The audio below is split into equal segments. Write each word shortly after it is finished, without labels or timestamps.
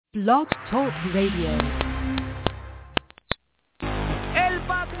Blog Talk Radio.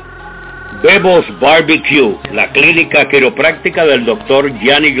 Bebos Barbecue, la clínica quiropráctica del Dr.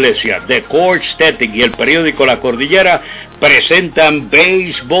 Jan Iglesias, The Core Aesthetic y el periódico La Cordillera presentan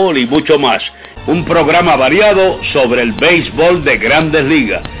Beisbol y mucho más. Un programa variado sobre el béisbol de Grandes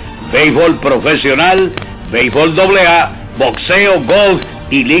Ligas, béisbol profesional, béisbol AA, boxeo, golf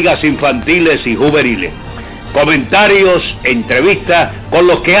y ligas infantiles y juveniles. Comentarios, entrevistas con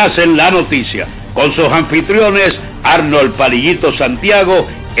los que hacen la noticia, con sus anfitriones Arnold Palillito Santiago,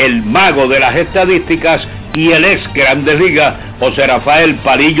 el mago de las estadísticas, y el ex Grandes Ligas, José Rafael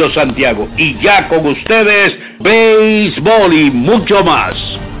Palillo Santiago. Y ya con ustedes, béisbol y mucho más.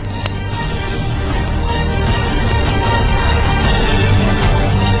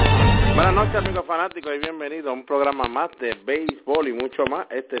 Buenas noches, amigos fanáticos, y bienvenidos a un programa más de béisbol y mucho más.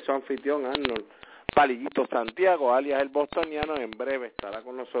 Este es su anfitrión Arnold Palillito Santiago, alias el bostoniano. En breve estará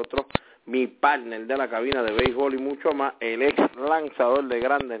con nosotros mi partner de la cabina de béisbol y mucho más, el ex lanzador de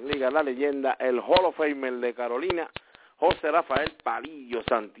Grandes Ligas, la leyenda, el Hall of Famer de Carolina, José Rafael Palillo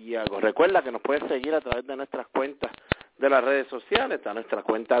Santiago. Recuerda que nos puedes seguir a través de nuestras cuentas de las redes sociales. Está nuestra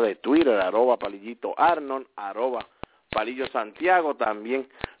cuenta de Twitter, @Palillito Arnold, @Palillo Santiago. También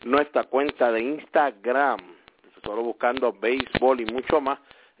nuestra cuenta de Instagram, solo buscando béisbol y mucho más.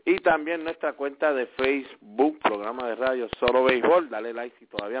 Y también nuestra cuenta de Facebook, programa de radio Solo Béisbol. Dale like si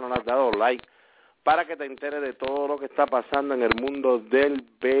todavía no le has dado like, para que te enteres de todo lo que está pasando en el mundo del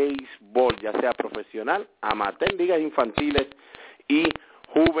béisbol, ya sea profesional, amateur, ligas infantiles y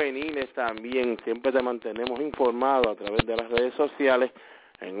juveniles también. Siempre te mantenemos informado a través de las redes sociales.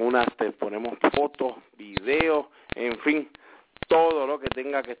 En unas te ponemos fotos, videos, en fin, todo lo que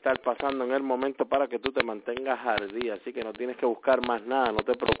tenga que estar pasando en el momento para que tú te mantengas al día. Así que no tienes que buscar más nada, no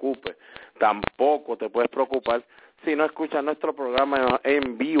te preocupes. Tampoco te puedes preocupar si no escuchas nuestro programa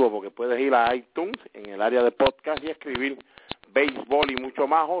en vivo, porque puedes ir a iTunes en el área de podcast y escribir béisbol y mucho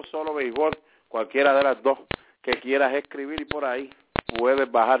más, o solo béisbol, cualquiera de las dos que quieras escribir, y por ahí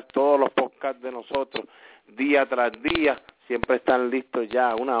puedes bajar todos los podcasts de nosotros día tras día. Siempre están listos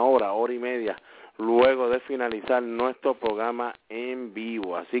ya 1 hora, hora y media luego de finalizar nuestro programa en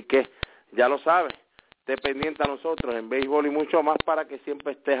vivo. Así que ya lo sabes, esté pendiente a nosotros en béisbol y mucho más, para que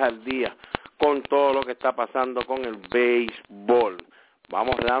siempre estés al día con todo lo que está pasando con el béisbol.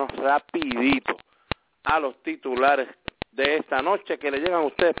 Vamos a darnos rapidito a los titulares de esta noche, que le llegan a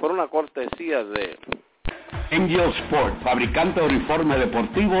ustedes por una cortesía de Angel Sport, fabricante de uniformes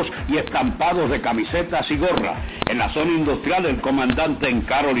deportivos y estampados de camisetas y gorras, en la zona industrial del Comandante en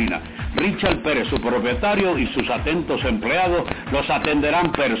Carolina. Richard Pérez, su propietario, y sus atentos empleados los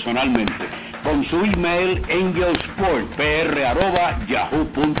atenderán personalmente. Con su email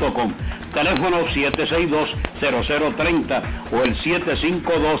angelsportpr@yahoo.com. Teléfono 762-0030 o el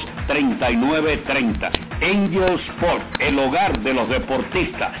 752-3930. Angel Sport, el hogar de los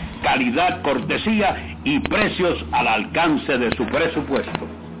deportistas. Calidad, cortesía y precios al alcance de su presupuesto.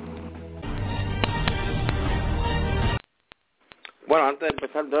 Bueno, antes de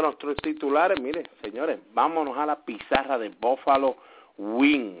empezar de nuestros titulares, mire, señores, vámonos a la pizarra de Buffalo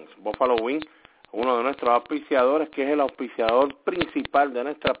Wings. Buffalo Wings, uno de nuestros auspiciadores, que es el auspiciador principal de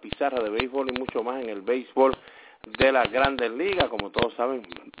nuestra pizarra de béisbol y mucho más en el béisbol de las Grandes Ligas. Como todos saben,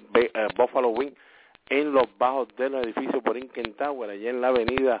 Buffalo Wings en los bajos del edificio por Inken Tower, allá en la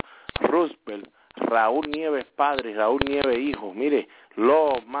avenida Roosevelt. Raúl Nieves padre y Raúl Nieves hijo, mire,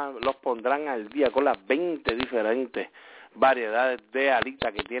 los pondrán al día con las 20 diferentes variedades de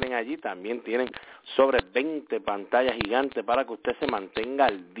alitas que tienen allí. También tienen sobre 20 pantallas gigantes para que usted se mantenga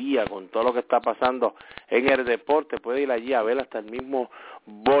al día con todo lo que está pasando en el deporte. Puede ir allí a ver hasta el mismo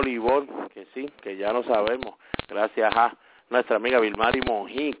voleibol, que sí, que ya lo sabemos, gracias a nuestra amiga Vilmari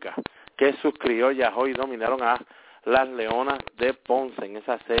Mojica, que sus criollas hoy dominaron a las Leonas de Ponce en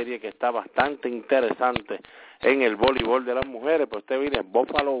esa serie que está bastante interesante en el voleibol de las mujeres. Pues usted viene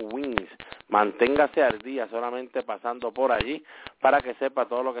Buffalo Wings, manténgase al día solamente pasando por allí, para que sepa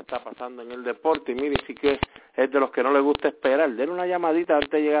todo lo que está pasando en el deporte. Y mire, si que es de los que no le gusta esperar, denle una llamadita antes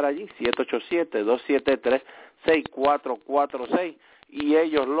de llegar allí, 787-273-6446, y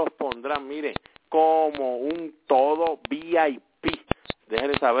ellos los pondrán, mire, como un todo VIP.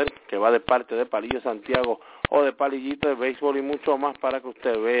 Déjenle saber que va de parte de Palillo Santiago o de Palillito de Béisbol y mucho más, para que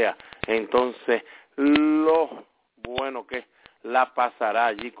usted vea entonces lo bueno que la pasará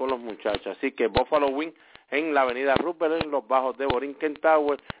allí con los muchachos. Así que Buffalo Wings en la avenida Roosevelt, en los bajos de Borinquen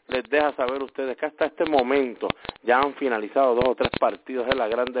Tower, les deja saber ustedes que hasta este momento ya han finalizado 2 o 3 partidos de la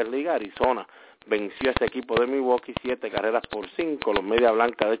Grandes Ligas. Arizona venció a ese equipo de Milwaukee 7 carreras por 5. Los Media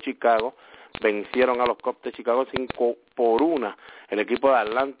Blanca de Chicago vencieron a los Cubs de Chicago 5-1. El equipo de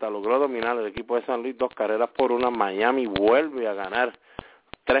Atlanta logró dominar el equipo de San Luis 2-1. Miami vuelve a ganar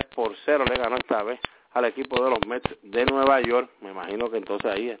 3-0, le ganó esta vez al equipo de los Mets de Nueva York. Me imagino que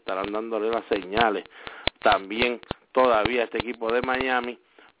entonces ahí estarán dándole las señales también todavía este equipo de Miami.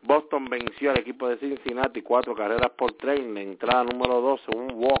 Boston venció al equipo de Cincinnati 4-3 en la entrada número 12,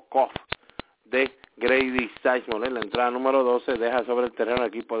 un walk-off de Grady Sizemore. En la entrada número 12 deja sobre el terreno el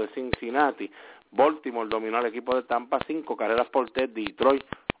equipo de Cincinnati. Baltimore dominó al equipo de Tampa 5-3. Detroit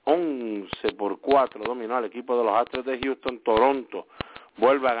 11-4 dominó al equipo de los Astros de Houston. Toronto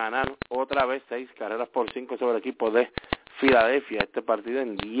vuelve a ganar otra vez 6-5 sobre el equipo de Filadelfia. Este partido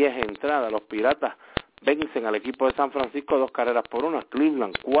en 10 entradas. Los Piratas vencen al equipo de San Francisco 2-1.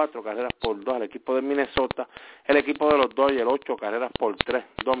 Cleveland 4-2 al equipo de Minnesota. El equipo de los Dodgers 8-3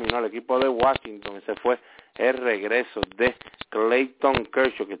 dominó al equipo de Washington. Ese fue el regreso de Clayton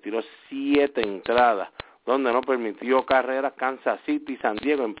Kershaw, que tiró 7 entradas, donde no permitió carreras. Kansas City y San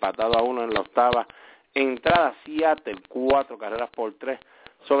Diego empatado a 1 en la octava entrada. Seattle 4-3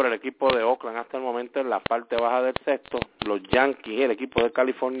 sobre el equipo de Oakland hasta el momento en la parte baja del sexto. Los Yankees y el equipo de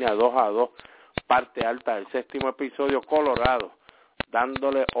California 2-2, parte alta del séptimo episodio. Colorado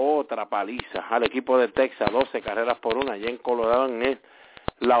dándole otra paliza al equipo de Texas, 12-1 allá en Colorado en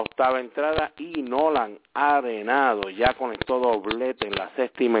la octava entrada. Y Nolan Arenado ya conectó doblete en la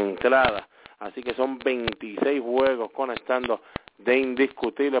séptima entrada. Así que son 26 juegos conectando de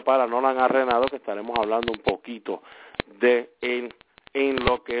indiscutible para Nolan Arenado, que estaremos hablando un poquito de él en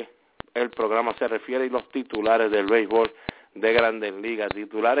lo que el programa se refiere y los titulares del béisbol de Grandes Ligas.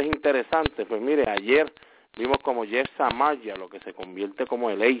 Titulares interesantes, pues mire, ayer vimos como Jeff Samardzija, lo que se convierte como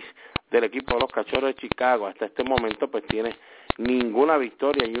el ace del equipo de los Cachorros de Chicago, hasta este momento pues tiene ninguna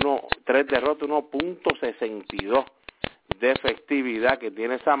victoria y 3 derrotas, 1.62 de efectividad que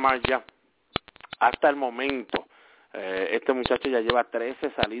tiene Samardzija hasta el momento. Este muchacho ya lleva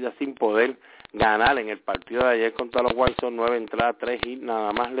 13 salidas sin poder ganar. En el partido de ayer contra los White Sox, 9 entradas, 3 hits,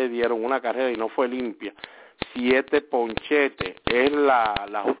 nada más le dieron una carrera y no fue limpia. 7 ponchetes. Es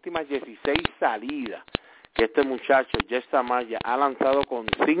las últimas 16 salidas que este muchacho, Jeff Samardzija, ha lanzado con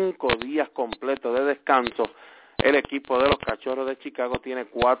 5 días completos de descanso. El equipo de los Cachorros de Chicago tiene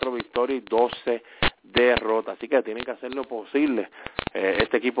 4 victorias y 12 derrotas. Así que tienen que hacer lo posible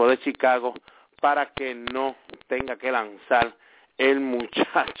este equipo de Chicago para que no tenga que lanzar el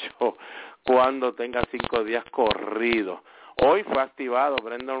muchacho cuando tenga 5 días corridos. Hoy fue activado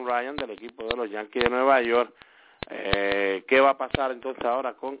Brendan Ryan del equipo de los Yankees de Nueva York. ¿Qué va a pasar entonces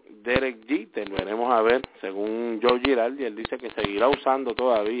ahora con Derek Jeter? Veremos a ver. Según Joe Girardi, él dice que seguirá usando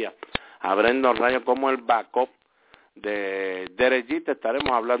todavía a Brendan Ryan como el backup de Derek Jeter.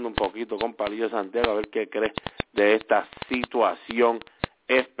 Estaremos hablando un poquito con Palillo Santiago a ver qué cree de esta situación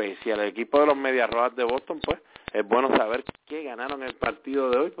especial. El equipo de los Medias Rojas de Boston, pues es bueno saber que ganaron el partido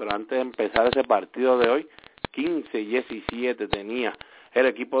de hoy, pero antes de empezar ese partido de hoy, 15-17 tenía el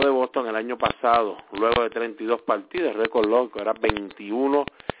equipo de Boston el año pasado, luego de 32 partidos, el récord lógico era 21-11.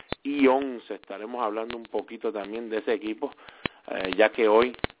 Estaremos hablando un poquito también de ese equipo, ya que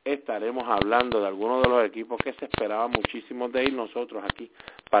hoy estaremos hablando de algunos de los equipos que se esperaba muchísimo de ir. Nosotros aquí,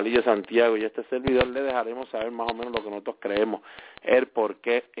 Palillo Santiago y este servidor, le dejaremos saber más o menos lo que nosotros creemos, el por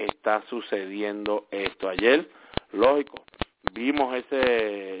qué está sucediendo esto. Ayer, lógico, vimos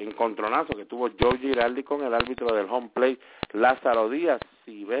ese encontronazo que tuvo Joe Girardi con el árbitro del home plate, Lázaro Díaz.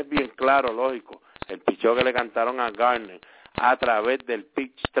 Si ves bien claro, lógico, el picheo que le cantaron a Garner a través del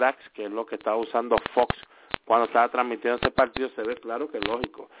pitch tracks, que es lo que estaba usando Fox cuando estaba transmitiendo ese partido, se ve claro que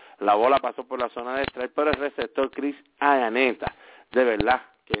lógico, la bola pasó por la zona de strike, pero el receptor Chris Ayaneta, de verdad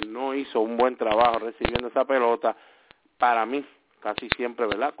que no hizo un buen trabajo recibiendo esa pelota. Para mí, casi siempre,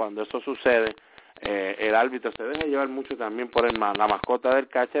 ¿verdad?, cuando eso sucede, el árbitro se deja llevar mucho también por la mascota del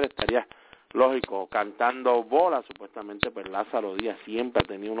catcher. Estaría, lógico, cantando bola. Supuestamente, pues Lázaro Díaz siempre ha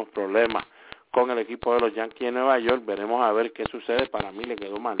tenido unos problemas con el equipo de los Yankees de Nueva York. Veremos a ver qué sucede. Para mí le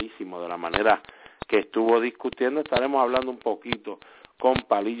quedó malísimo de la manera que estuvo discutiendo. Estaremos hablando un poquito con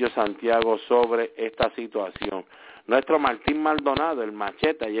Palillo Santiago sobre esta situación. Nuestro Martín Maldonado, el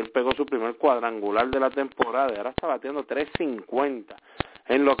machete, ayer pegó su primer cuadrangular de la temporada y ahora está bateando .350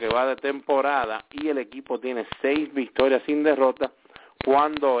 en lo que va de temporada, y el equipo tiene 6 victorias sin derrota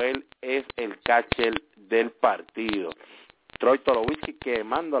cuando él es el catcher del partido. Troy Tulowitzki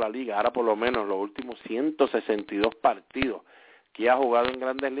quemando la liga, ahora por lo menos los últimos 162 partidos que ha jugado en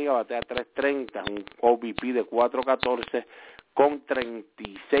Grandes Ligas, batea .330, un OBP de 4.14 con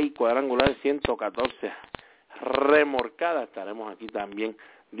 36 cuadrangulares, 114 remorcadas. Estaremos aquí también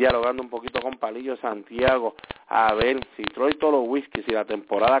dialogando un poquito con Palillo Santiago a ver si Troy Tulowitzki, si la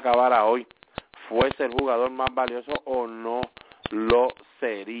temporada acabara hoy, fuese el jugador más valioso o no lo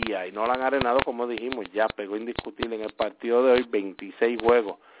sería. Y no lo han arenado, como dijimos, ya pegó indiscutible en el partido de hoy, 26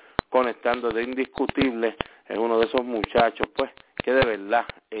 juegos conectando de indiscutible. Es uno de esos muchachos, pues, que de verdad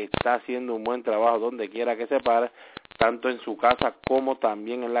está haciendo un buen trabajo donde quiera que se pare, tanto en su casa como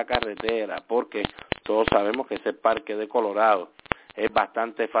también en la carretera, porque todos sabemos que ese parque de Colorado es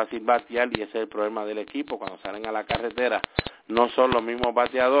bastante fácil batear y ese es el problema del equipo. Cuando salen a la carretera no son los mismos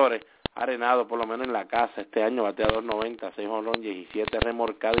bateadores. Arenado, por lo menos en la casa, este año batea 2.90, 6 jonrones, 17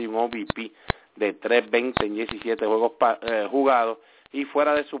 remolcados y un OVP de 3.20 en 17 juegos jugados. Y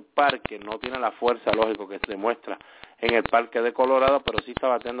fuera de su parque no tiene la fuerza, lógico, que se demuestra en el parque de Colorado, pero sí está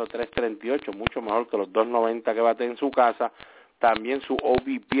bateando 3.38, mucho mejor que los 2.90 que bate en su casa. También su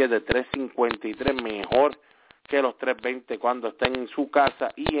OVP es de 3.53, mejor que los 3.20 cuando estén en su casa,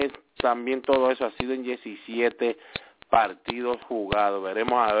 y también todo eso ha sido en 17 partidos jugados.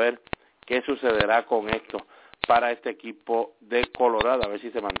 Veremos a ver qué sucederá con esto para este equipo de Colorado, a ver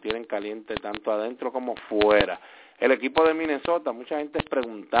si se mantienen calientes tanto adentro como fuera. El equipo de Minnesota, mucha gente es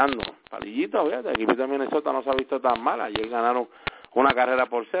preguntando, Palillito, fíjate, el equipo de Minnesota no se ha visto tan mal, ayer ganaron una carrera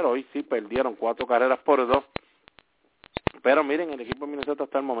por 0, hoy sí perdieron 4 carreras por 2, pero miren, el equipo de Minnesota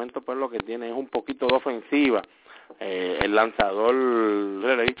hasta el momento pues lo que tiene es un poquito de ofensiva. El lanzador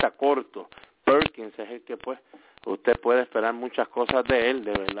relevista corto, Perkins, es el que pues usted puede esperar muchas cosas de él.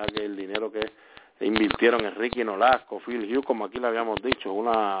 De verdad que el dinero que invirtieron en Ricky Nolasco, Phil Hughes, como aquí le habíamos dicho,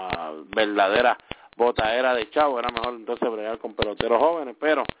 una verdadera botadera de chavo. Era mejor entonces bregar con peloteros jóvenes,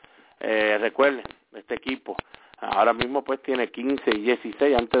 pero recuerden, este equipo ahora mismo pues tiene 15 y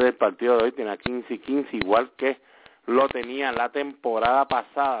 16, antes del partido de hoy tenía 15 y 15, igual que lo tenía la temporada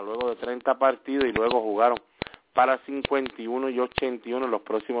pasada, luego de 30 partidos, y luego jugaron para 51 y 81 en los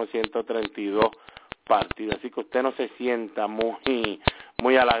próximos 132 partidos. Así que usted no se sienta muy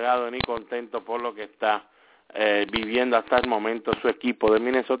halagado ni contento por lo que está viviendo hasta el momento su equipo de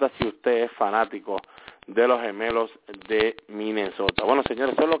Minnesota, si usted es fanático de los gemelos de Minnesota. Bueno,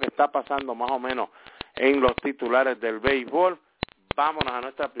 señores, eso es lo que está pasando más o menos en los titulares del béisbol. Vámonos a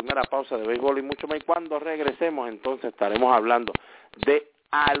nuestra primera pausa de béisbol y mucho más. Y cuando regresemos, entonces estaremos hablando de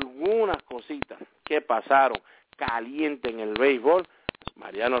algunas cositas que pasaron caliente en el béisbol.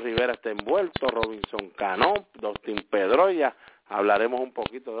 Mariano Rivera está envuelto, Robinson Cano, Dustin Pedroia. Hablaremos un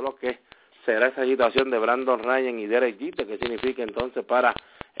poquito de lo que será esa situación de Brandon Ryan y Derek Jeter, que significa entonces para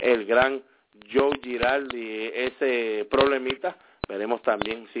el gran Joe Girardi ese problemita. Veremos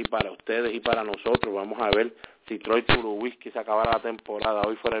también si para ustedes y para nosotros, vamos a ver si Troy Tulowitzki se acabará la temporada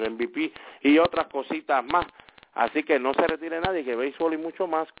hoy fuera el MVP y otras cositas más. Así que no se retire nadie, que béisbol y mucho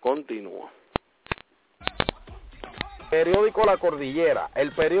más continúa. Periódico La Cordillera,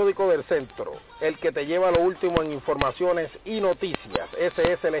 el periódico del centro, el que te lleva lo último en informaciones y noticias.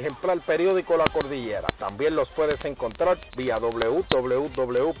 Ese es el ejemplar periódico La Cordillera. También los puedes encontrar vía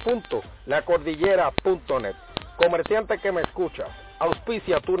www.lacordillera.net. Comerciante que me escuchas,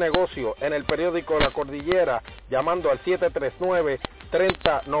 auspicia tu negocio en el periódico La Cordillera llamando al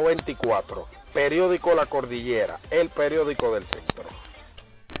 739-3094. Periódico La Cordillera, el periódico del centro.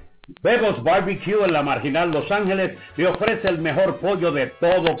 Bebos Barbecue en la Marginal Los Ángeles le ofrece el mejor pollo de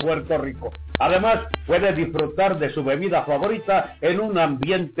todo Puerto Rico. Además, puede disfrutar de su bebida favorita en un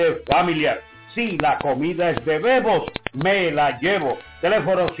ambiente familiar. Si la comida es de Bebos, me la llevo.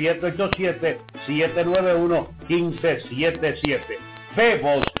 Teléfono 787-791-1577.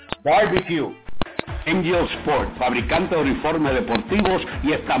 Bebos Barbecue. Angel Sport, fabricante de uniformes deportivos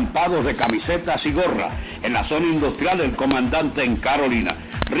y estampados de camisetas y gorras, en la zona industrial del Comandante en Carolina.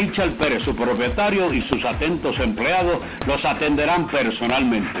 Richard Pérez, su propietario, y sus atentos empleados los atenderán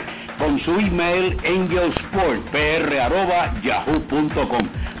personalmente. Con su email angelsportpr@yahoo.com.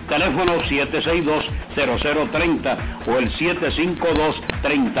 Teléfono 762-0030 o el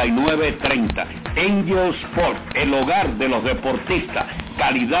 752-3930. Angel Sport, el hogar de los deportistas.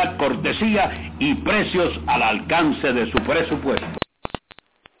 Calidad, cortesía y precios al alcance de su presupuesto.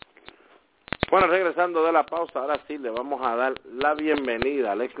 Bueno, regresando de la pausa, ahora sí le vamos a dar la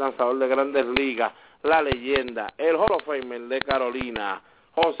bienvenida al ex lanzador de Grandes Ligas, la leyenda, el Hall of Famer de Carolina,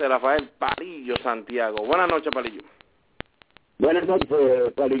 José Rafael Palillo Santiago. Buenas noches, Palillo. Buenas noches,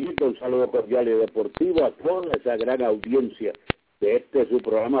 Palillito. Un saludo cordial y deportivo a toda esa gran audiencia de este su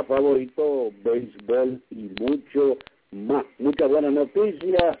programa favorito, Béisbol y mucho más. Muchas buenas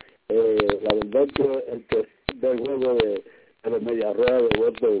noticias. La verdad que el que del juego de los Medias Rojas de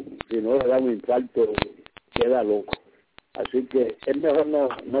Boston, si no le da un infarto, queda loco. Así que es mejor no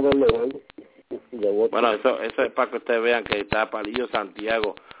verlo luego. Bueno, eso es para que ustedes vean que está Palillo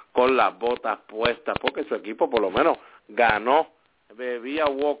Santiago con las botas puestas, porque su equipo por lo menos ganó bebía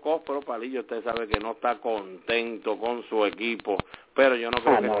walk-off, pero Palillo usted sabe que no está contento con su equipo, pero yo no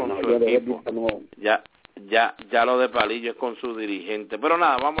creo que es con su equipo. Ya lo de Palillo es con su dirigente. Pero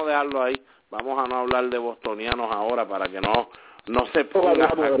nada, vamos a dejarlo ahí. Vamos a no hablar de bostonianos ahora para que no se ponga.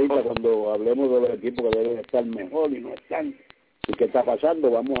 Ahorita cuando hablemos de los equipos que deben estar mejor y no están. ¿Y qué está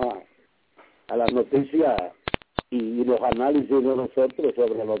pasando? Vamos a las noticias y los análisis de nosotros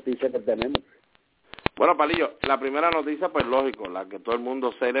sobre las noticias que tenemos. Bueno, Palillo, la primera noticia, pues lógico, la que todo el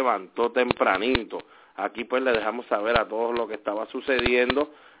mundo se levantó tempranito. Aquí pues le dejamos saber a todos lo que estaba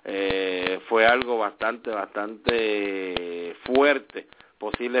sucediendo. Fue algo bastante fuerte.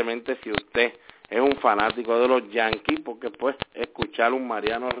 Posiblemente si usted es un fanático de los Yankees, porque pues escuchar un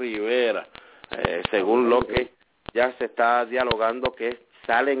Mariano Rivera, según lo que ya se está dialogando, que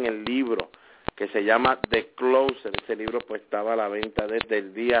sale en el libro que se llama The Closer. Ese libro pues estaba a la venta desde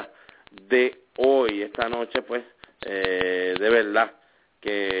el día de hoy. Esta noche pues de verdad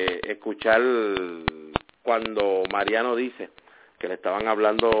que escuchar cuando Mariano dice que le estaban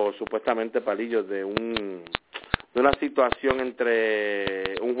hablando supuestamente, Palillo, de una situación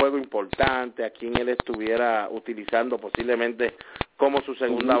entre un juego importante, a quien él estuviera utilizando posiblemente como su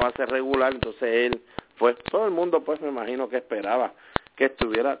segunda base regular. Entonces él, pues todo el mundo pues me imagino que esperaba que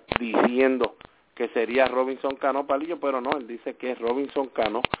estuviera diciendo que sería Robinson Cano, Palillo, pero no, él dice que es Robinson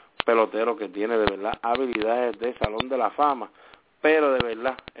Cano, pelotero que tiene de verdad habilidades de Salón de la Fama, pero de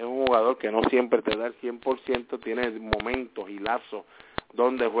verdad es un jugador que no siempre te da el 100%, tiene momentos y lapsos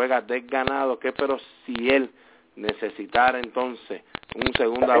donde juega desganado, que pero si él necesitara entonces un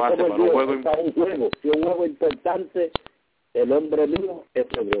segunda base para un juego si un juego importante, el hombre mío es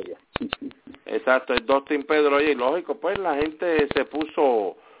Pedroya. Exacto, es Dustin Pedroya, y lógico, pues la gente se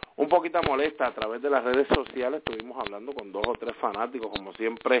puso un poquito molesta a través de las redes sociales. Estuvimos hablando con 2 o 3 fanáticos, como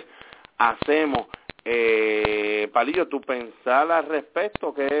siempre hacemos. Palillo, ¿tú pensás al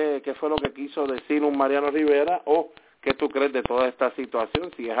respecto? ¿Qué fue lo que quiso decir un Mariano Rivera? ¿O qué tú crees de toda esta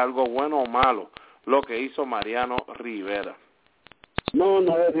situación? Si es algo bueno o malo lo que hizo Mariano Rivera. No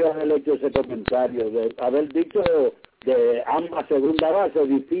debió haber hecho ese comentario, de haber dicho de ambas segunda base.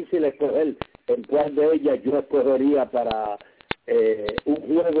 Difícil escoger en cuál de ellas yo escogería para un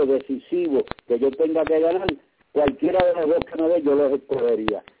juego decisivo que yo tenga que ganar. Cualquiera de los dos que me dé yo los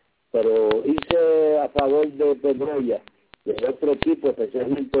escogería, pero hice a favor de Pedroya, del otro equipo,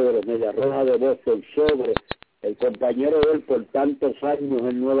 especialmente de los Medias Rojas de Boston, sobre el compañero de él por tantos años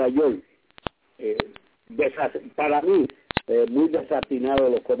en Nueva York. Para mí, muy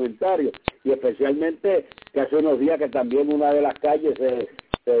desatinados los comentarios, y especialmente que hace unos días que también una de las calles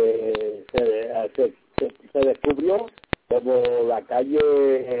se descubrió como la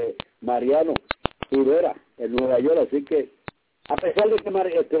calle Mariano Rivera en Nueva York. Así que a pesar de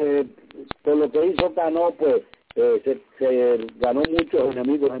que por lo que hizo Cano, pues se ganó muchos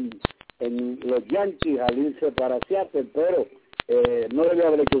enemigos en los Yankees al irse para Seattle, pero no debía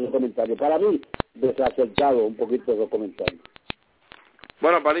haber hecho ese comentario. Para mí, desacertado un poquito esos comentarios.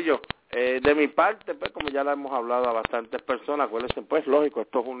 Bueno, Palillo, de mi parte, pues como ya lo hemos hablado a bastantes personas, acuérdense, pues lógico,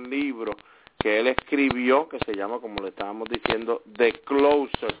 esto es un libro que él escribió, que se llama, como le estábamos diciendo, The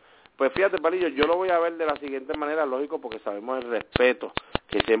Closer. Pues fíjate, Palillo, yo lo voy a ver de la siguiente manera, lógico, porque sabemos el respeto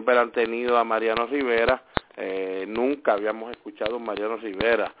que siempre han tenido a Mariano Rivera. Nunca habíamos escuchado a Mariano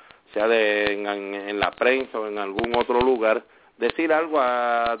Rivera, sea en la prensa o en algún otro lugar, decir algo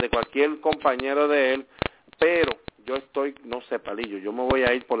de cualquier compañero de él, pero yo estoy, no sé, Palillo, yo me voy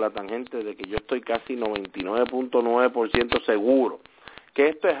a ir por la tangente de que yo estoy casi 99.9% seguro que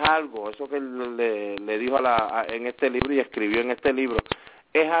esto es algo, eso que él le dijo en este libro y escribió en este libro,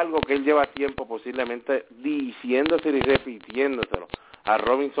 es algo que él lleva tiempo posiblemente diciéndoselo y repitiéndoselo a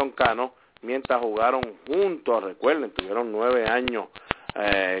Robinson Cano mientras jugaron juntos. Recuerden, tuvieron 9 años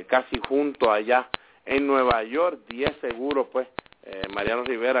casi juntos allá en Nueva York, 10 seguros pues Mariano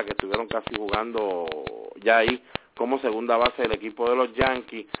Rivera, que estuvieron casi jugando ya ahí como segunda base del equipo de los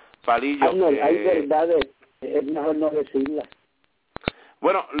Yankees. Palillo, Arnold, hay verdades, es mejor no decirlas.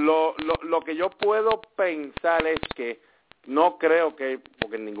 Bueno, lo que yo puedo pensar es que no creo que,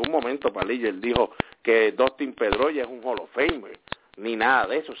 porque en ningún momento Palillo él dijo que Dustin Pedroya es un Hall of Famer, ni nada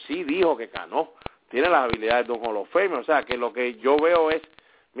de eso. Sí dijo que Cano tiene las habilidades de un Hall of Famer, o sea que lo que yo veo es,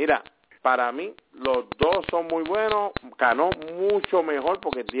 mira, para mí los dos son muy buenos, Cano mucho mejor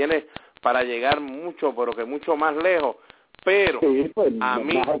porque tiene para llegar mucho, pero que mucho más lejos, pero sí, pues, a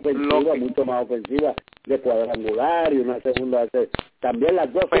mí mucho más ofensiva de cuadrangular y una segunda base. También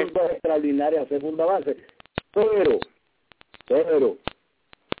las dos son dos extraordinarias segunda base, pero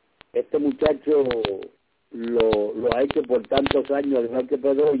este muchacho lo ha hecho por tantos años, al igual que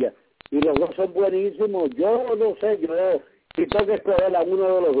Pedroya, y los dos son buenísimos. Yo no sé, yo Si tengo que escoger a uno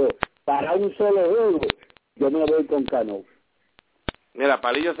de los dos para un solo juego, yo me voy con Cano. Mira,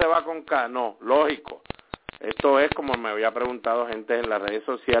 Palillo se va con Cano, lógico. Esto es como me había preguntado gente en las redes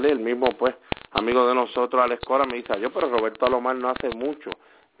sociales, y el mismo, pues, amigo de nosotros, Alex Cora, me dice, pero Roberto Alomar no hace mucho.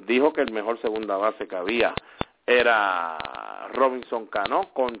 Dijo que el mejor segunda base que había era Robinson Cano.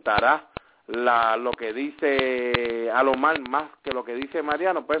 Contará lo que dice Alomar más que lo que dice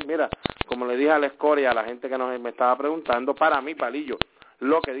Mariano. Pues mira, como le dije a Alex Cora y a la gente que me estaba preguntando, para mí, Palillo,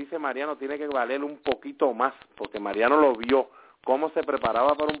 lo que dice Mariano tiene que valer un poquito más, porque Mariano lo vio, cómo se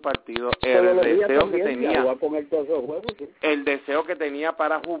preparaba para un partido, el deseo que tenía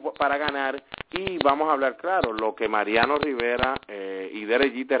para ganar, y vamos a hablar claro, lo que Mariano Rivera y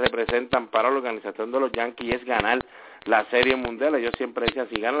Derek Jeter representan para la organización de los Yankees es ganar la Serie Mundial. Yo siempre decía,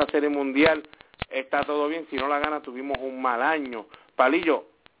 si gana la Serie Mundial está todo bien, si no la gana tuvimos un mal año. Palillo,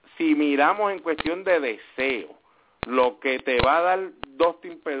 si miramos en cuestión de deseo, lo que te va a dar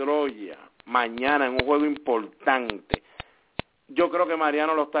Dustin Pedroia mañana en un juego importante, yo creo que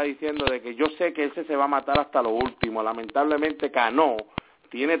Mariano lo está diciendo, de que yo sé que ese se va a matar hasta lo último. Lamentablemente Cano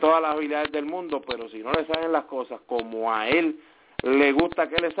tiene todas las habilidades del mundo, pero si no le salen las cosas como a él le gusta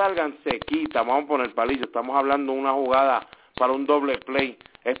que le salgan, se quita. Vamos a poner, Palillo, estamos hablando de una jugada para un doble play.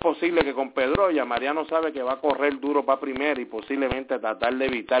 Es posible que con Pedroia, Mariano sabe que va a correr duro para primera y posiblemente tratar de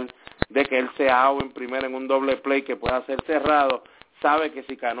evitar de que él se ahogue en primera en un doble play que pueda ser cerrado. Sabe que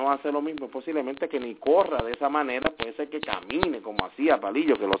si Cano hace lo mismo, posiblemente que ni corra de esa manera, puede ser que camine como hacía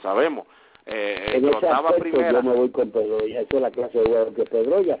Palillo, que lo sabemos. Trotaba primera. Yo me voy con Pedroia, esa es la clase de jugador que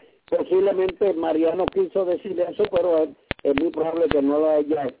Pedroia. Posiblemente Mariano quiso decir eso, pero es muy probable que no lo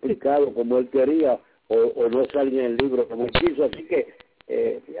haya explicado como él quería, o no salga en el libro como él quiso, así que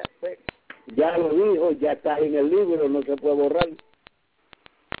ya lo dijo, ya está en el libro, no se puede borrar.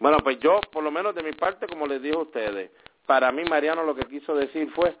 Bueno, pues yo, por lo menos de mi parte, como les dije a ustedes, para mí Mariano lo que quiso decir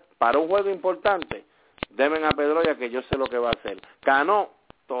fue, para un juego importante, deben a Pedroia que yo sé lo que va a hacer. Cano,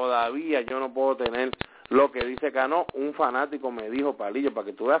 todavía yo no puedo tener lo que dice Cano. Un fanático me dijo, Palillo, para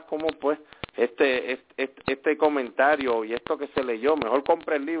que tú veas cómo pues este comentario y esto que se leyó, mejor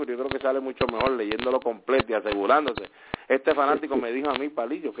compre el libro, yo creo que sale mucho mejor leyéndolo completo y asegurándose. Este fanático me dijo a mí,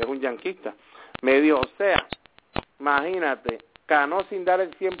 Palillo, que es un yanquista, me dijo, o sea, imagínate, Cano sin dar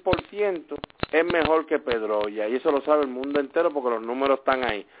el 100% es mejor que Pedroia, y eso lo sabe el mundo entero porque los números están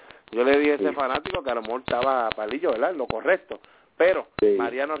ahí. Yo le dije a ese fanático que a lo mejor estaba Palillo, ¿verdad?, lo correcto, pero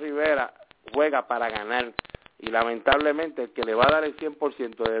Mariano Rivera juega para ganar, y lamentablemente el que le va a dar el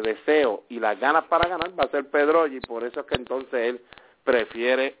 100% de deseo y las ganas para ganar va a ser Pedroia, y por eso es que entonces él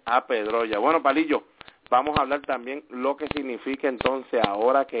prefiere a Pedroia. Bueno, Palillo, vamos a hablar también lo que significa entonces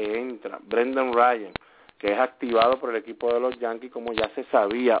ahora que entra Brendan Ryan, que es activado por el equipo de los Yankees. Como ya se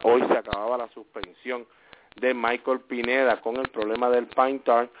sabía, hoy se acababa la suspensión de Michael Pineda con el problema del pine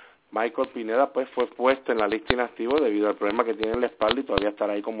tar. Michael Pineda pues fue puesto en la lista inactivo debido al problema que tiene en la espalda y todavía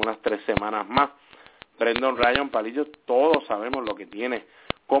estará ahí como unas 3 semanas más. Brendan Ryan, Palillo, todos sabemos lo que tiene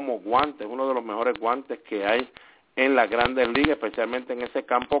como guante, es uno de los mejores guantes que hay en las Grandes Ligas, especialmente en ese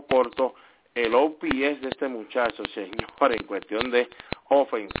campo corto. El OPS de este muchacho, señor, en cuestión de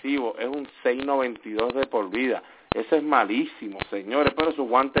ofensivo, es un 6.92 de por vida. Eso es malísimo, señores, pero su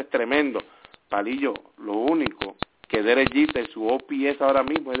guante es tremendo. Palillo, lo único que Derek Jeter, su OPS ahora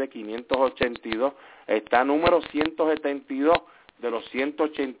mismo es de 582, está número 172 de los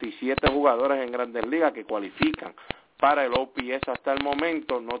 187 jugadores en Grandes Ligas que cualifican para el OPS hasta el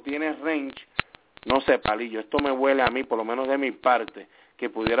momento. No tiene range. No sé, Palillo, esto me huele a mí, por lo menos de mi parte, que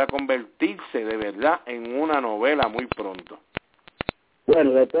pudiera convertirse de verdad en una novela muy pronto.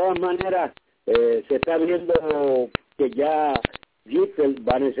 Bueno, de todas maneras, se está viendo que ya Jeter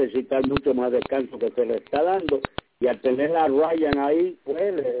va a necesitar mucho más descanso que se le está dando, y al tener a Ryan ahí,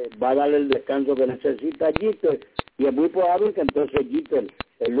 pues va a darle el descanso que necesita Jeter, y es muy probable que entonces Jeter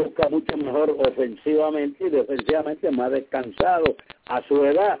luzca mucho mejor ofensivamente y defensivamente, más descansado a su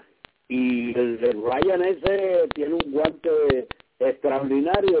edad. Y el Ryan ese tiene un guante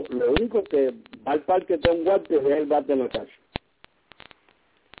extraordinario. Lo único que va al parque con un guante es el bate en la casa.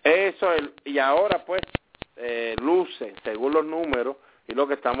 Eso, y ahora pues luce, según los números y lo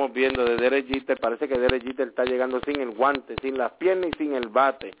que estamos viendo de Derek Jeter, parece que Derek Jeter está llegando sin el guante, sin las piernas y sin el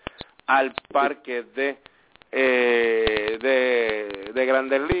bate al parque de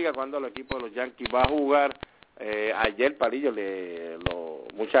Grandes Ligas, cuando el equipo de los Yankees va a jugar. Ayer, Palillo,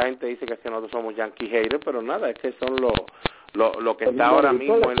 mucha gente dice que es que nosotros somos Yankee haters, pero nada, es que son lo que está ahora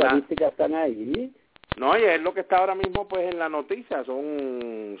mismo en la... están ahí. No, y es lo que está ahora mismo pues en la noticia,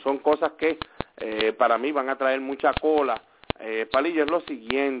 son cosas que para mí van a traer mucha cola. Palillo, es lo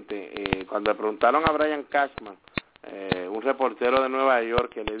siguiente, cuando le preguntaron a Brian Cashman un reportero de Nueva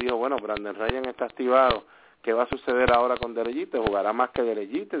York que le dijo, bueno, Brandon Ryan está activado, ¿qué va a suceder ahora con Derejite? ¿Jugará más que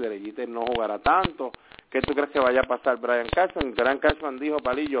Derejite? ¿Derejite no jugará tanto? ¿Qué tú crees que vaya a pasar Brian Cashman? Brian Cashman dijo,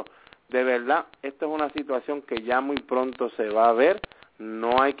 Palillo, de verdad, esta es una situación que ya muy pronto se va a ver,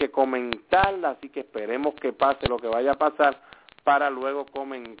 no hay que comentarla, así que esperemos que pase lo que vaya a pasar para luego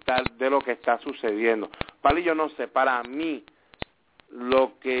comentar de lo que está sucediendo. Palillo, no sé, para mí,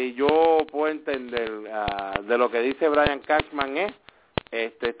 lo que yo puedo entender de lo que dice Brian Cashman es,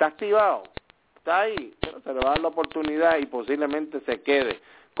 está activado, está ahí, pero se le va a dar la oportunidad y posiblemente se quede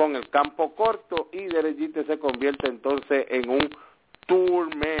con el campo corto y Derejite se convierte entonces en un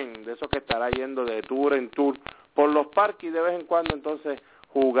tourman, de esos que estará yendo de tour en tour por los parques y de vez en cuando entonces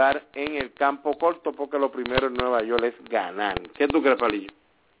jugar en el campo corto, porque lo primero en Nueva York es ganar. ¿Qué tú crees, Palillo?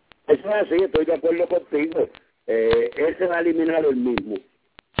 Eso es así, estoy de acuerdo contigo. Él se va a eliminar el mismo.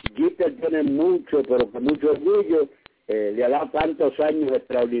 Jeter tiene mucho, pero con mucho orgullo, le ha dado tantos años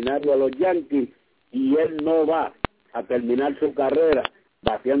extraordinarios a los Yankees y él no va a terminar su carrera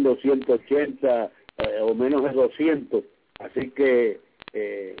bateando 180 o menos de 200. Así que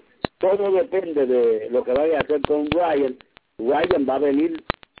todo depende de lo que vaya a hacer con Ryan. Ryan va a venir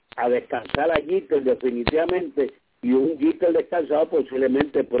a descansar a Jeter definitivamente, y un Jeter descansado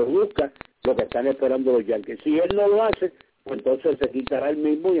posiblemente produzca lo que están esperando los Yankees. Si él no lo hace, pues entonces se quitará el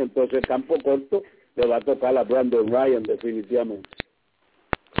mismo y entonces el campo corto le va a tocar a Brandon Ryan definitivamente.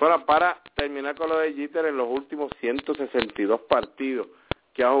 Bueno, para terminar con lo de Jeter, en los últimos 162 partidos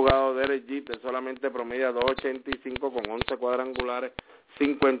que ha jugado Derek Jeter, solamente promedia 2.85 con 11 cuadrangulares,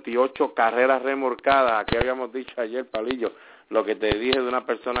 58 carreras remolcadas. Aquí habíamos dicho ayer, Palillo, lo que te dije de una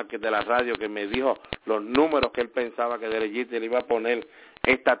persona que de la radio que me dijo los números que él pensaba que Derek Jeter iba a poner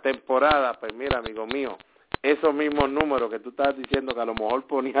esta temporada. Pues mira, amigo mío, esos mismos números que tú estabas diciendo que a lo mejor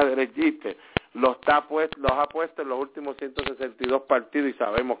ponía Derek Jeter, los ha puesto en los últimos 162 partidos y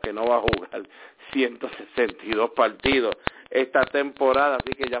sabemos que no va a jugar 162 partidos esta temporada,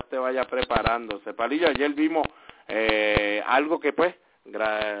 así que ya te vaya preparándose. Palillo, ayer vimos algo que pues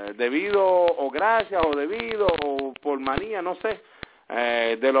debido o gracias o debido o por manía, no sé,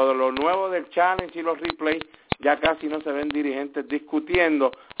 de lo nuevo del challenge y los replays, ya casi no se ven dirigentes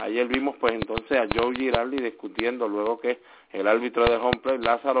discutiendo. Ayer vimos pues entonces a Joe Girardi discutiendo luego que el árbitro de home plate,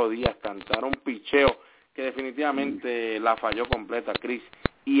 Lázaro Díaz, cantara un picheo que definitivamente la falló completa Chris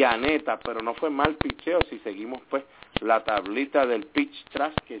y Aneta, pero no fue mal picheo si seguimos pues la tablita del pitch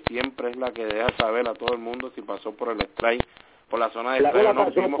trash, que siempre es la que deja saber a todo el mundo si pasó por el strike, por la zona de strike,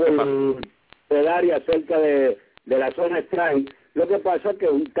 no vimos que pasó el área cerca de la zona strike. Lo que pasa es que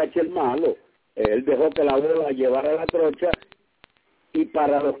un catcher malo, él dejó que la bola llevara la trocha, y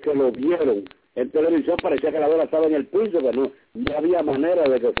para los que lo vieron en televisión parecía que la bola estaba en el piso, que no había manera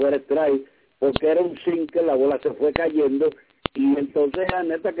de que fuera strike, porque era un sinker, la bola se fue cayendo, y entonces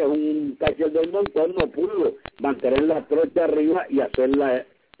Aneta, que es un catcher del montón, no pudo mantener la trocha arriba y hacer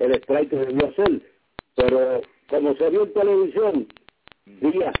el strike que debió hacer. Pero como se vio en televisión,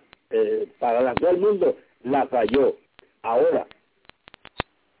 Díaz, para todo el mundo, la falló. Ahora,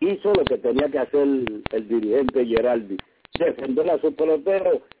 hizo lo que tenía que hacer el dirigente Girardi, defender a su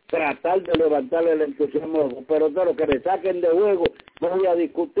pelotero, tratar de levantarle el entusiasmo a su pelotero, que le saquen de juego. Voy a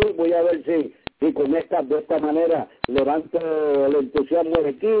discutir, voy a ver si con de esta manera levanto el entusiasmo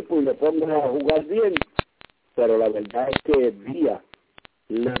del equipo y le pongo a jugar bien. Pero la verdad es que Díaz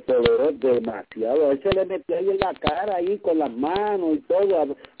le toleró demasiado. Él se le metió ahí en la cara, ahí con las manos y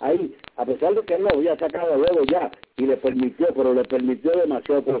todo, ahí, a pesar de que él lo había sacado luego ya, y le permitió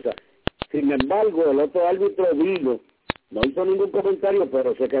demasiado cosas. Sin embargo, el otro árbitro vino, no hizo ningún comentario,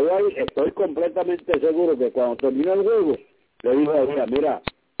 pero se quedó ahí. Estoy completamente seguro que cuando terminó el juego, le dijo a Díaz, mira,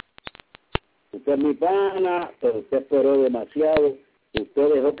 usted es mi pana, pero usted esperó demasiado,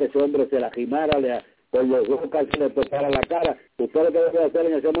 usted dejó que ese hombre se lastimara, por los ojos casi le tocara la cara. Usted lo que debe hacer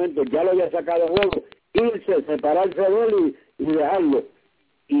en ese momento, ya lo había sacado de juego, irse, separarse de él y dejarlo.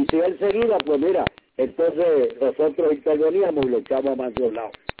 Y si él seguía, pues mira, entonces nosotros interveníamos y lo echábamos más de un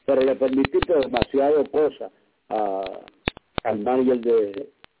lado. Pero le permitiste demasiado cosa al manager de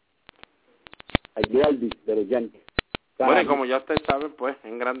Girardi de los Yankees. Bueno, y como ya usted sabe, pues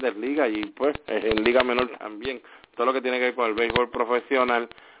en Grandes Ligas y pues en Liga Menor también, todo lo que tiene que ver con el béisbol profesional,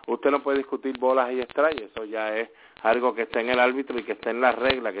 usted no puede discutir bolas y strikes. Eso ya es algo que está en el árbitro y que está en la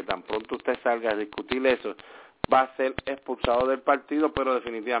regla, que tan pronto usted salga a discutir eso, va a ser expulsado del partido. Pero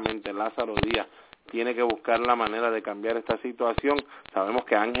definitivamente Lázaro Díaz tiene que buscar la manera de cambiar esta situación. Sabemos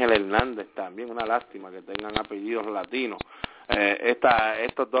que Ángel Hernández también, una lástima que tengan apellidos latinos,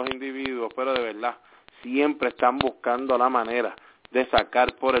 estos dos individuos, pero de verdad siempre están buscando la manera de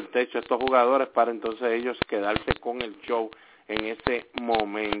sacar por el techo a estos jugadores para entonces ellos quedarse con el show en ese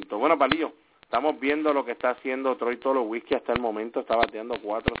momento. Bueno, Palillo, estamos viendo lo que está haciendo Troy Tulowitzki hasta el momento. Está bateando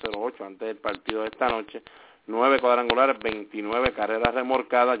 4-0-8 antes del partido de esta noche. 9 cuadrangulares, 29 carreras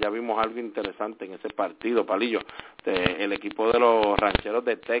remolcadas. Ya vimos algo interesante en ese partido, Palillo. El equipo de los Rancheros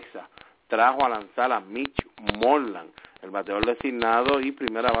de Texas trajo a lanzar a Mucho, el bateador designado y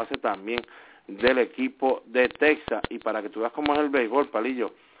primera base también del equipo de Texas. Y para que tú veas cómo es el béisbol,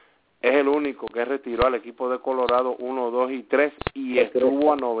 Palillo, es el único que retiró al equipo de Colorado 1, 2 y 3 y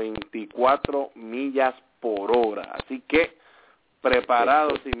estuvo a 94 millas por hora. Así que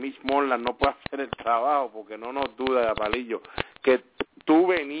preparado si Mitch Moreland no puede hacer el trabajo, porque no nos duda, Palillo, que tú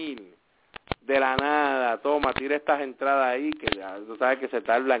venir de la nada, toma, tira estas entradas ahí, que ya tú sabes que se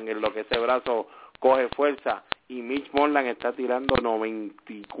tardan en lo que ese brazo coge fuerza, y Mitch Moreland está tirando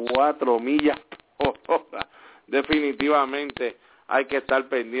 94 millas por hora. Definitivamente hay que estar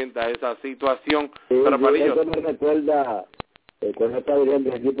pendiente a esa situación. Sí, pero Palillo, eso me recuerda cuando estaba dirigiendo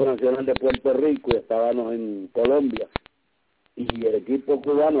el equipo nacional de Puerto Rico y estábamos en Colombia, y el equipo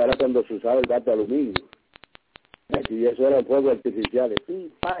cubano era cuando se usaba el bate de aluminio, y eso era el fuego artificial.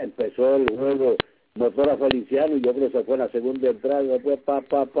 Sí, empezó el juego, motor a Feliciano, y yo creo que se fue en la segunda entrada, después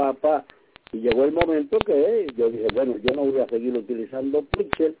y llegó el momento que yo dije, bueno, yo no voy a seguir utilizando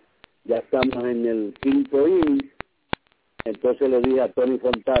pitcher, ya estamos en el quinto inning. Entonces le dije a Tony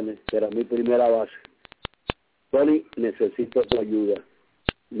Fontanes, que era mi primera base, Tony, necesito tu ayuda.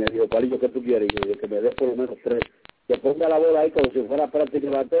 Me dijo, Palillo, ¿qué tú quieres? Y yo dije, que me des por lo menos 3. Que ponga la bola ahí como si fuera práctica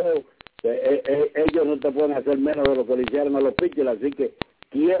de bateo. Ellos no te pueden hacer menos de lo que le hicieron a los pitchers, así que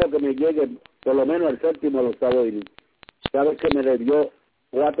quiero que me llegue por lo menos el séptimo al octavo inning. ¿Sabes que me le dio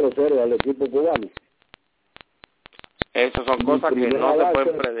 4-0 al equipo cubano? esas son cosas que no se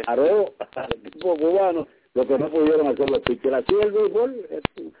pueden predecir. Al equipo cubano, lo que no pudieron hacer los pitchers. Así el béisbol es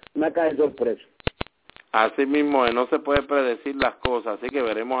una caja de sorpresa. Así mismo no se puede predecir las cosas, así que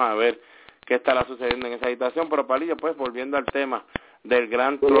veremos a ver qué estará sucediendo en esa situación. Pero Palillo, pues volviendo al tema del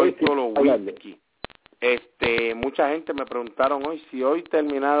gran Troy Tulowitzki, mucha gente me preguntaron hoy si hoy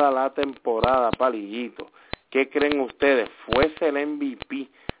terminada la temporada, Palillito, ¿qué creen ustedes? ¿Fuese el MVP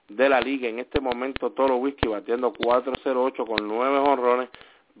de la liga en este momento Tulowitzki bateando 4-0-8 con 9 jonrones,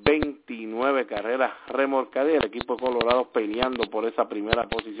 29 carreras remolcadas y el equipo de Colorado peleando por esa primera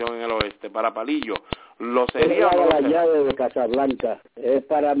posición en el oeste? Para Palillo, ¿lo sería o no? La llave de Casablanca es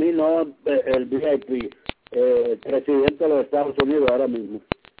para mí no el VIP, presidente de los Estados Unidos ahora mismo.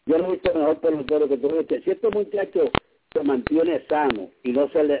 Yo no he visto mejor pelotero que tú. Si este muchacho se mantiene sano y no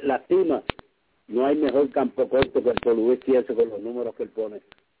se le lastima, no hay mejor campo corto que el Tulowitzki ese con los números que él pone.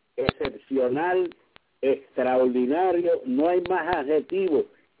 Excepcional, extraordinario, no hay más adjetivos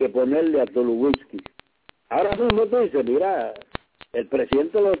que ponerle a Tulowitzki. Ahora mismo tú dices, mira, el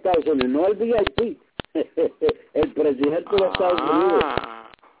presidente de los Estados Unidos, no el VIP, el presidente de los Estados Unidos.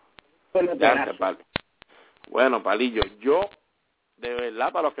 Bueno, Palillo, yo, de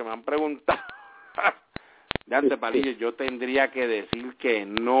verdad, para los que me han preguntado, Palillo, yo tendría que decir que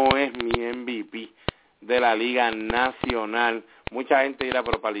no es mi MVP de la Liga Nacional. Mucha gente dirá,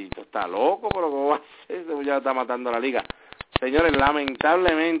 pero Palillito está loco, pero ¿cómo va a ser? Ese ya está matando la liga. Señores,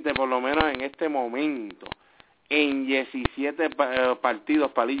 lamentablemente, por lo menos en este momento, en 17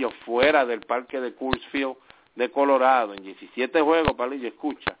 partidos, Palillo, fuera del parque de Coors Field de Colorado, en 17 juegos, Palillo,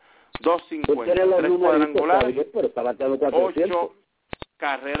 escucha, 253 cuadrangulares, 8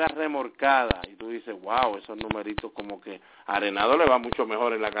 carreras remolcadas, y tú dices, wow, esos numeritos como que a Arenado le va mucho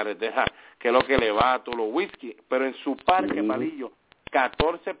mejor en la carretera que lo que le va a Tulowitzki, pero en su parque, Palillo,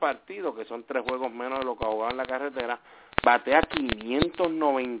 14 partidos, que son 3 juegos menos de lo que jugaba en la carretera, batea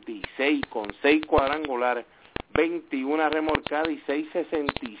 596 con 6 cuadrangulares, 21 remolcadas y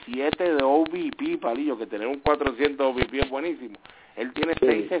 667 de OVP, Palillo, que tener un 400 OVP es buenísimo. Él tiene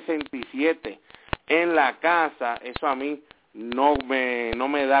 667 en la casa. Eso a mí no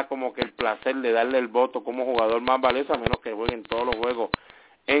me da como que el placer de darle el voto como jugador más valioso, a menos que jueguen todos los juegos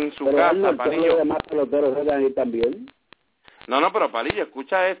en su casa, Arnold, Palillo. ¿Los demás peloteros juegan ahí también? No, pero Palillo,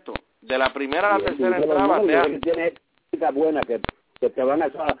 escucha esto. De la primera a la tercera entrada batea... Tiene buena que te van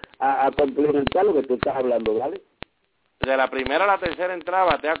a complementar lo que tú estás hablando, ¿vale? De la primera a la tercera entrada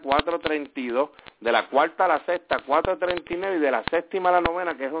batea 4.32, de la cuarta a la sexta 4.39 y de la séptima a la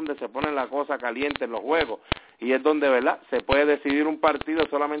novena, que es donde se pone la cosa caliente en los juegos y es donde, ¿verdad?, se puede decidir un partido,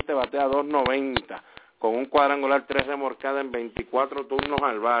 solamente batea 2.90 con un cuadrangular, 3 remolcadas en 24 turnos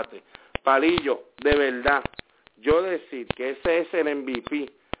al bate. Palillo, de verdad, yo decir que ese es el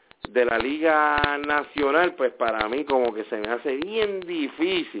MVP de la Liga Nacional, pues para mí como que se me hace bien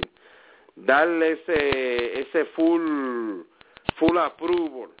difícil darle ese full full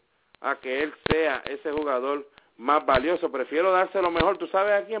approval a que él sea ese jugador más valioso. Prefiero dárselo mejor. ¿Tú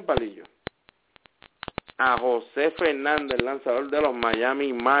sabes a quién, Palillo? A José Fernández, el lanzador de los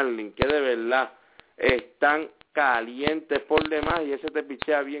Miami Marlins, que de verdad están calientes por demás, y ese te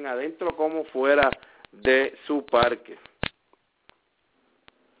pichea bien adentro como fuera de su parque.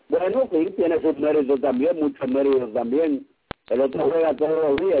 Bueno, sí, tiene sus méritos también, muchos méritos también. El otro juega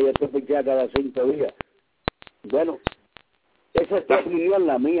todos los días y este pichea cada 5 días. Bueno, esa es tu opinión,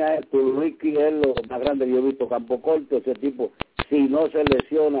 la mía es, Tulowitzki es lo más grande que yo he visto, campo corto, ese tipo, si no se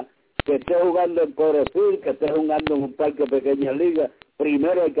lesiona, que esté jugando en Corefil, que esté jugando en un parque pequeña liga,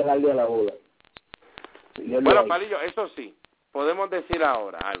 primero hay que darle a la bola. Bueno, Palillo, eso sí, podemos decir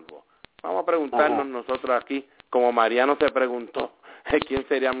ahora algo. Vamos a preguntarnos nosotros aquí, como Mariano se preguntó, ¿quién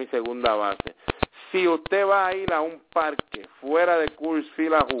sería mi segunda base? Si usted va a ir a un parque fuera de Coors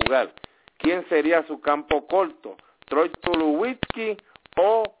Field a jugar, ¿quién sería su campo corto? ¿Troy Tulowitzki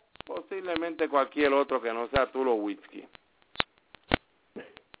o posiblemente cualquier otro que no sea Tulowitzki?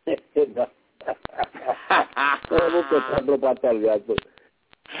 Tenemos que estar propata al gato.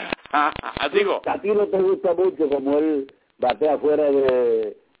 Digo, a ti no te gusta mucho como él batea fuera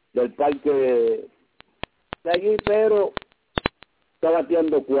del parque de allí, pero está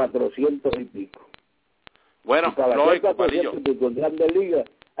bateando 400 y pico. Bueno, lógico, Palillo. Con grandes ligas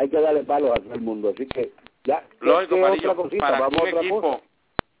hay que darle palos a todo el mundo, así que ya. Lógico, Palillo,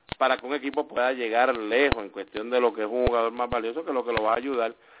 para que un equipo pueda llegar lejos en cuestión de lo que es un jugador más valioso, que lo va a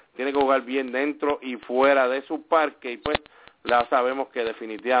ayudar, tiene que jugar bien dentro y fuera de su parque, y pues ya sabemos que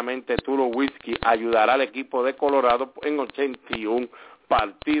definitivamente Tulowitzki ayudará al equipo de Colorado en 81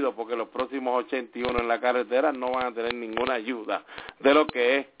 partidos, porque los próximos 81 en la carretera no van a tener ninguna ayuda de lo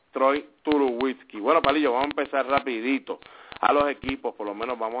que es Troy Tulowitzki. Bueno, Palillo, vamos a empezar rapidito a los equipos, por lo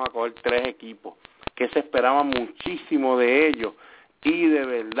menos vamos a coger 3 equipos que se esperaba muchísimo de ellos y de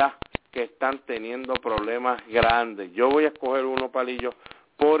verdad que están teniendo problemas grandes. Yo voy a escoger uno, Palillo,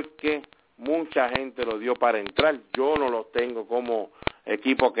 porque mucha gente lo dio para entrar. Yo no lo tengo como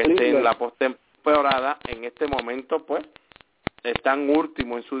equipo que esté en la postemporada. En este momento, pues, están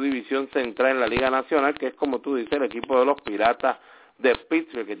últimos en su división central en la Liga Nacional, que es, como tú dices, el equipo de los Piratas de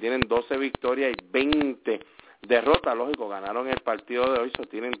Pittsburgh, que tienen 12 victorias y 20 derrotas. Lógico, ganaron el partido de hoy,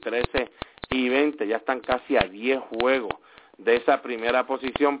 tienen 13 y 20, ya están casi a 10 juegos de esa primera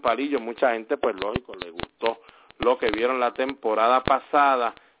posición. Palillo, mucha gente, pues lógico, le gustó lo que vieron la temporada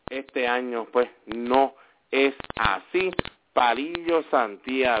pasada. Este año, pues, no es así. Palillo,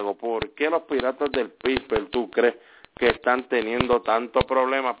 Santiago, ¿por qué los Piratas del Pittsburgh tú crees que están teniendo tanto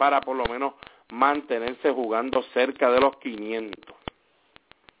problema para por lo menos mantenerse jugando cerca de los 500?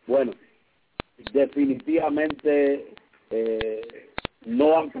 Bueno, definitivamente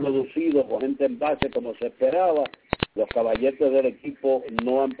no han producido con gente en base como se esperaba. Los caballetes del equipo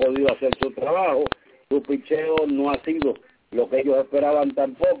no han podido hacer su trabajo. Su picheo no ha sido lo que ellos esperaban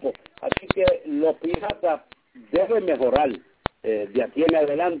tampoco. Así que los Piratas deben mejorar de aquí en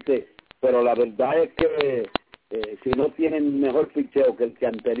adelante, pero la verdad es que si no tienen mejor picheo que el que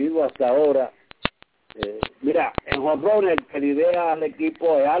han tenido hasta ahora, mira, en jonrones el que lidera al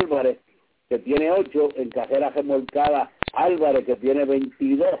equipo es Álvarez, que tiene 8, en carreras remolcadas Álvarez, que tiene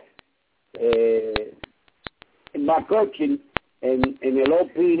 22, McCutcheon en el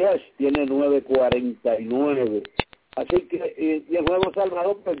OPS tiene 9.49. Así que, y el juego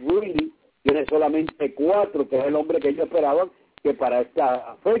Salvador, pues Greeley tiene solamente 4, que es el hombre que ellos esperaban que para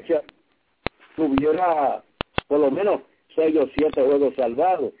esta fecha tuviera por lo menos 6 o 7 juegos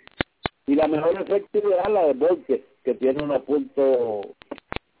salvados. Y la mejor efectividad es la de Volque, que tiene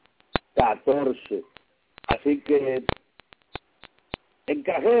 1.14. Así que, en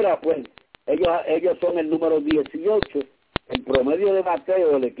carrera, pues, ellos son el número 18. En promedio de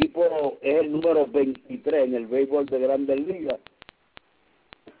bateo, el equipo es el número 23 en el béisbol de Grandes Ligas.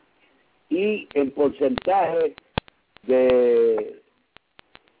 Y en porcentaje es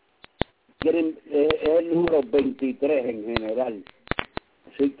el número 23 en general.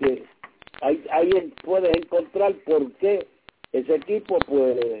 Así que ahí puedes encontrar por qué ese equipo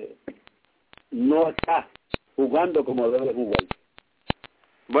pues no está jugando como debe jugar.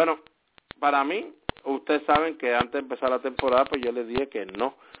 Bueno, para mí, ustedes saben que antes de empezar la temporada, pues yo les dije que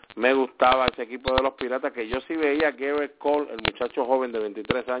no me gustaba ese equipo de los Piratas, que yo sí veía a Garrett Cole, el muchacho joven de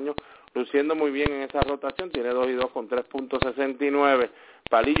 23 años, luciendo muy bien en esa rotación. Tiene 2-2 con 3.69.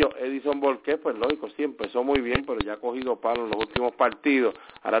 Palillo, Edison Volquez, pues lógico, sí, empezó muy bien, pero ya ha cogido palo en los últimos partidos.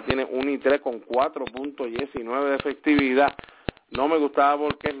 Ahora tiene 1-3 con 4.19 de efectividad. No me gustaba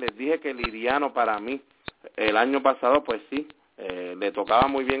Volquez, les dije que Liriano para mí, el año pasado, pues sí, le tocaba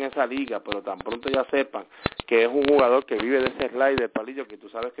muy bien esa liga, pero tan pronto ya sepan que es un jugador que vive de ese slider, Palillo, que tú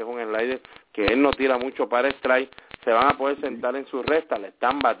sabes que es un slider que él no tira mucho para strike, se van a poder sentar en su recta, le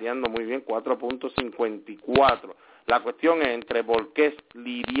están bateando muy bien, 4.54. La cuestión es entre Volquez,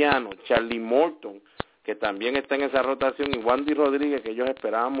 Liriano, Charlie Morton, que también está en esa rotación, y Wandy Rodríguez, que ellos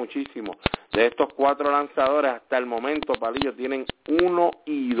esperaban muchísimo. De estos 4 lanzadores, hasta el momento, Palillo, tienen 1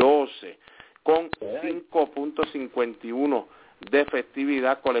 y 12, con 5.51 de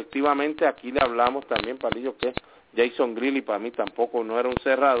efectividad. Colectivamente, aquí le hablamos también, Palillo, que Jason Grilly para mí tampoco no era un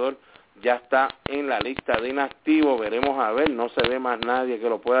cerrador, ya está en la lista de inactivos, veremos a ver, no se ve más nadie que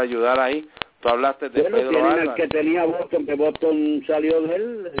lo pueda ayudar ahí. Tú hablaste de Pedro Álvarez. El que tenía Boston, que Boston salió de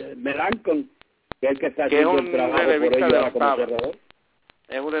él, Melancon, que es el que está haciendo el trabajo por ello como cerrador.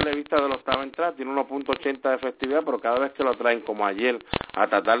 Es un relevista de la octava entrada, tiene 1.80 de efectividad, pero cada vez que lo traen, como ayer, a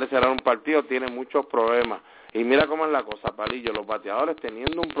tratar de cerrar un partido, tiene muchos problemas. Y mira cómo es la cosa, Palillo, los bateadores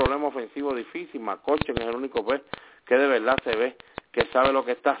teniendo un problema ofensivo difícil, McCutchen es el único pues que de verdad se ve que sabe lo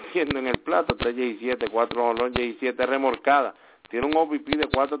que está haciendo en el plato, 3-17, 4 honrones, 17 remolcadas, tiene un OVP de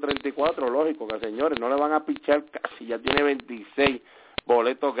 4.34, lógico que señores, no le van a pichar casi, ya tiene 26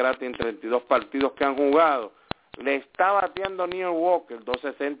 boletos gratis en 32 partidos que han jugado. Le está bateando Neil Walker,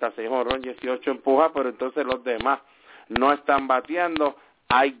 2.60, 6 honrones, 18 empujas, pero entonces los demás no están bateando.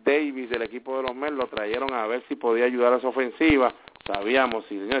 Ike Davis del equipo de los Mets lo trajeron a ver si podía ayudar a su ofensiva. Sabíamos,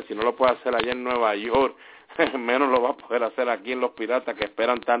 si no lo puede hacer allá en Nueva York, menos lo va a poder hacer aquí en los Piratas, que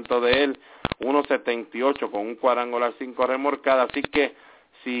esperan tanto de él. 1.78 con un cuadrangular, 5 remolcadas. Así que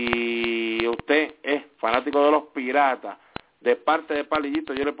si usted es fanático de los Piratas, de parte de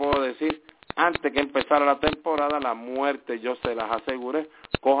Palillito, yo le puedo decir, antes que empezara la temporada, la muerte yo se las aseguré,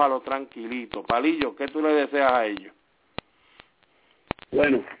 cójalo tranquilito. Palillo, ¿qué tú le deseas a ellos?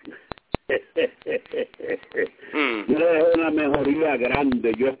 Bueno, yo le dejo una mejoría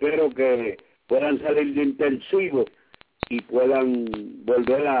grande. Yo espero que puedan salir de intensivo y puedan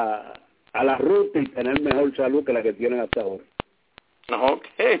volver a la ruta y tener mejor salud que la que tienen hasta ahora. Ok,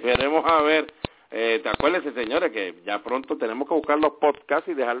 veremos a ver. Acuérdense, señores, que ya pronto tenemos que buscar los podcasts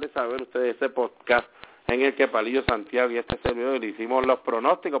y dejarles saber ustedes ese podcast en el que Palillo Santiago y este servidor le hicimos los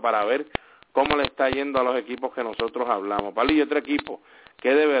pronósticos para ver cómo le está yendo a los equipos que nosotros hablamos. Palillo, otro equipo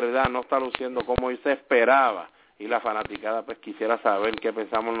que de verdad no está luciendo como se esperaba, y la fanaticada pues quisiera saber qué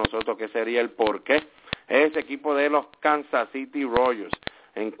pensamos nosotros, qué sería el porqué. Es ese equipo de los Kansas City Royals,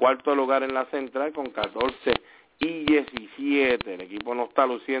 en cuarto lugar en la central con 14-17. El equipo no está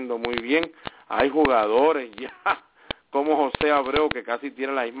luciendo muy bien. Hay jugadores ya como José Abreu, que casi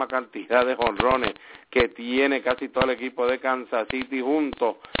tiene la misma cantidad de jonrones que tiene casi todo el equipo de Kansas City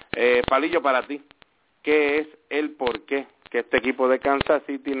juntos. Palillo, para ti, ¿qué es el porqué que este equipo de Kansas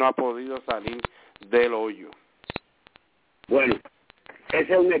City no ha podido salir del hoyo? Bueno,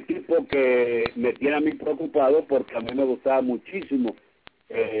 ese es un equipo que me tiene a mí preocupado, porque a mí me gustaba muchísimo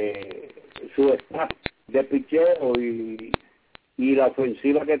su staff de picheo y la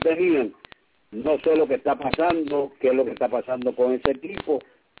ofensiva que tenían. No sé lo que está pasando, qué es lo que está pasando con ese equipo.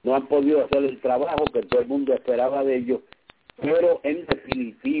 No han podido hacer el trabajo que todo el mundo esperaba de ellos, pero en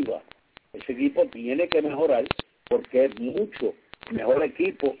definitiva ese equipo tiene que mejorar, porque es mucho mejor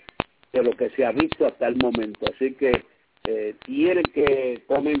equipo de lo que se ha visto hasta el momento. Así que tienen que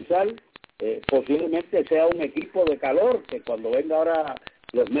comenzar, posiblemente sea un equipo de calor, que cuando venga ahora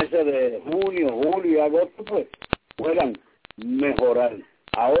los meses de junio, julio y agosto, pues puedan mejorar.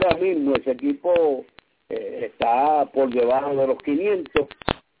 Ahora mismo ese equipo está por debajo de los 500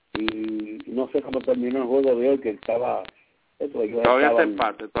 y no sé cómo terminó el juego de hoy, que estaba... Todavía está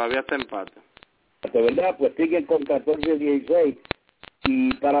empate. De verdad, pues siguen con 14-16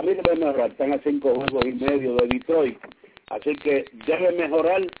 y para mí debe mejorar. Están a 5 juegos y medio de Detroit, así que debe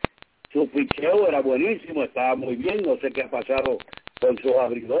mejorar. Su picheo era buenísimo, estaba muy bien, no sé qué ha pasado con sus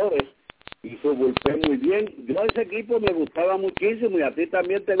abridores y su bullpen muy bien. Yo a ese equipo me gustaba muchísimo y a ti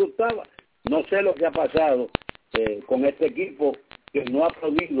también te gustaba. No sé lo que ha pasado con este equipo, que no ha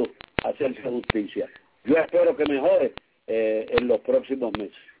podido hacerse justicia. Yo espero que mejore en los próximos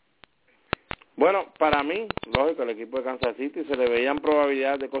meses. Bueno, para mí, lógico, el equipo de Kansas City se le veían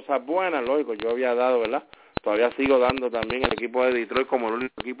probabilidades de cosas buenas, lógico, yo había dado, ¿verdad? Todavía sigo dando también el equipo de Detroit como el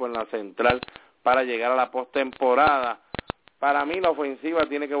único equipo en la central para llegar a la postemporada. Para mí la ofensiva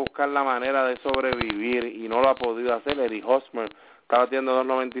tiene que buscar la manera de sobrevivir y no lo ha podido hacer. Eddie Hosmer está batiendo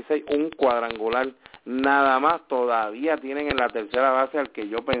 2.96, un cuadrangular nada más. Todavía tienen en la tercera base al que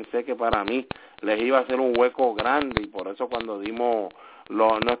yo pensé que para mí les iba a hacer un hueco grande, y por eso cuando dimos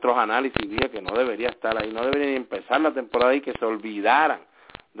nuestros análisis dije que no debería estar ahí, no debería ni empezar la temporada y que se olvidaran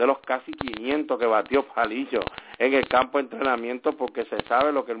de los casi 500 que batió Palillo en el campo de entrenamiento porque se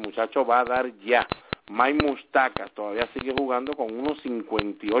sabe lo que el muchacho va a dar ya. Mike Moustakas todavía sigue jugando con unos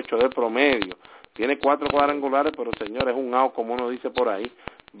 58 de promedio. Tiene 4 cuadrangulares, pero señor, es un out, como uno dice por ahí,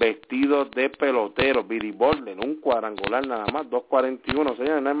 vestido de pelotero, Billy Borden, un cuadrangular nada más, 2.41,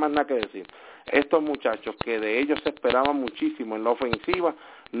 señores, no hay más nada que decir. Estos muchachos que de ellos se esperaba muchísimo en la ofensiva,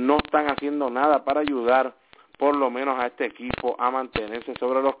 no están haciendo nada para ayudar por lo menos a este equipo a mantenerse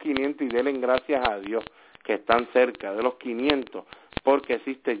sobre los 500 y denle gracias a Dios que están cerca de los 500 porque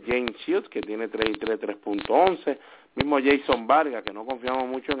existe James Shields que tiene 3-3, 3.11, mismo Jason Vargas que no confiamos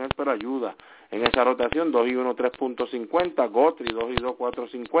mucho en él pero ayuda en esa rotación, 2-1, 3.50, Gotri 2-2,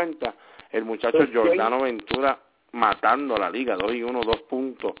 4.50, el muchacho Giordano Ventura matando la liga, 2-1, 2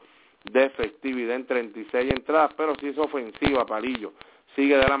 puntos de efectividad en 36 entradas, pero si es ofensiva, Palillo,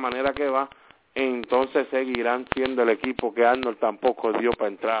 sigue de la manera que va, entonces seguirán siendo el equipo que Arnold tampoco dio para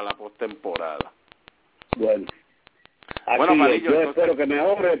entrar a la postemporada. Bueno, Palillo, yo espero que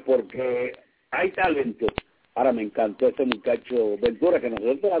mejore porque hay talento. Ahora me encantó este muchacho Ventura, que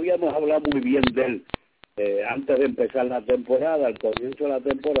nosotros habíamos hablado muy bien de él antes de empezar la temporada, al comienzo de la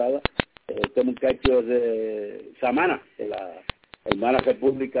temporada. Este muchacho es de Samana, de la hermana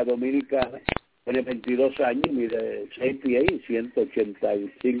República Dominicana, tiene 22 años, mide 6 pies y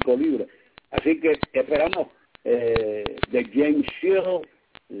 185 libras. Así que esperamos de James Shields,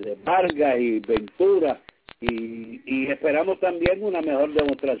 de Vargas y Ventura, y esperamos también una mejor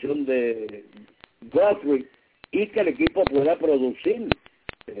demostración de Godfrey y que el equipo pueda producir.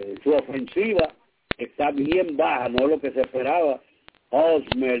 Su ofensiva está bien baja, no es lo que se esperaba.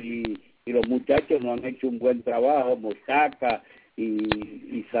 Osmer y los muchachos no han hecho un buen trabajo, Moustakas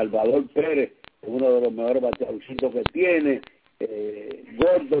y Salvador Pérez, uno de los mejores bateadorcitos que tiene.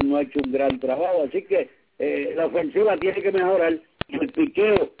 Gordon no ha hecho un gran trabajo, así que la ofensiva tiene que mejorar y el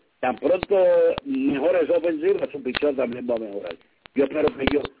picheo, tan pronto mejore esa ofensiva, su picheo también va a mejorar. Yo espero que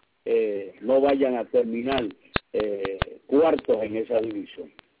ellos no vayan a terminar cuartos en esa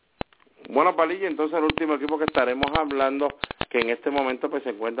división. Bueno, Palillo, entonces el último equipo que estaremos hablando, que en este momento pues se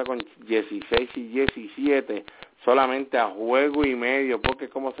encuentra con 16 y 17, solamente a juego y medio, porque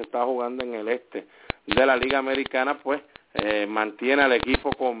como se está jugando en el este de la Liga Americana, pues mantiene al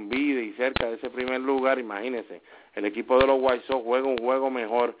equipo con vida y cerca de ese primer lugar. Imagínense, el equipo de los White Sox juega un juego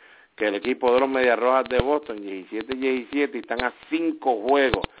mejor que el equipo de los Medias Rojas de Boston, 17 y 17, y están a 5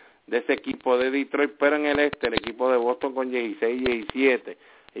 juegos de ese equipo de Detroit, pero en el este el equipo de Boston con 16 y 17,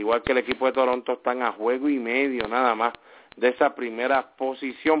 igual que el equipo de Toronto, están a juego y medio nada más de esa primera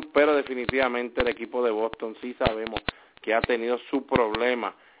posición, pero definitivamente el equipo de Boston sí sabemos que ha tenido su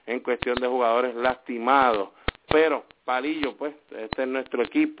problema en cuestión de jugadores lastimados, pero Palillo, pues este es nuestro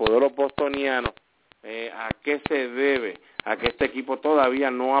equipo de los bostonianos. ¿A qué se debe? A que este equipo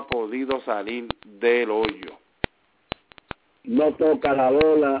todavía no ha podido salir del hoyo. No toca la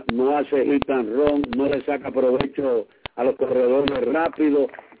bola, no hace hit and run, no le saca provecho a los corredores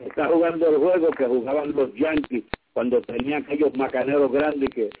rápidos. Está jugando el juego que jugaban los Yankees cuando tenían aquellos macaneros grandes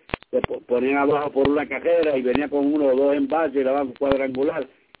que se ponían abajo por una carrera y venía con 1 o 2 en base y le daban cuadrangular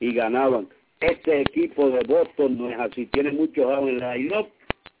y ganaban. Este equipo de Boston no es así, tiene muchos outs en la line-up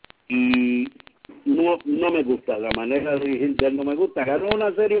y no me gusta, la manera de dirigir de él no me gusta. Ganó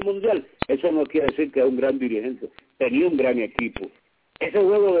una serie mundial, eso no quiere decir que es un gran dirigente, tenía un gran equipo. Ese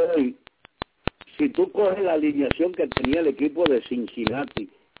juego de hoy, si tú coges la alineación que tenía el equipo de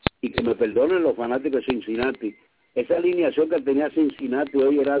Cincinnati, y que me perdonen los fanáticos de Cincinnati, esa alineación que tenía Cincinnati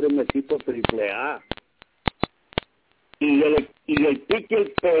hoy era de un equipo AAA. Y el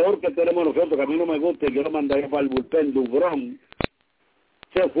pitcher peor que tenemos nosotros, que a mí no me gusta, y yo lo mandaría para el bullpen, Dubrón,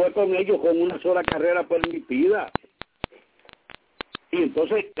 se fue con ellos con una sola carrera permitida. Y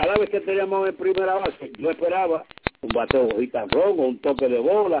entonces, cada vez que teníamos en primera base, yo esperaba un bateo hojita rojo, un toque de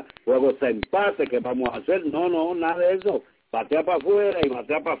bola, luego este empate, ¿qué vamos a hacer? No, nada de eso. Batea para afuera, y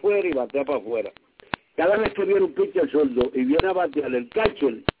batea para afuera, y batea para afuera. Cada vez que viene un pitcher sordo y viene a batear el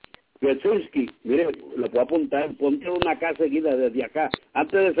catcher, Pielsinski, mire, lo puedo apuntar, ponte una K seguida desde acá.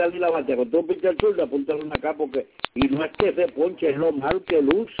 Antes de salir la batea, con todo un pitcher sordo, apúntale una K porque, y no es que se ponche, es lo mal que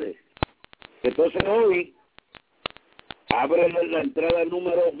luce. Entonces hoy, abre la entrada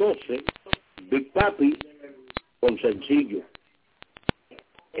número 12, Big Papi, con sencillo.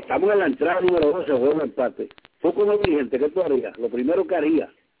 Estamos en la entrada número 12, juego de empate. Tú como dirigente, ¿qué tú harías? Lo primero que harías,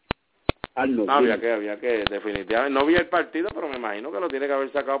 Arnold. No, había que, definitivamente, no vi el partido, pero me imagino que lo tiene que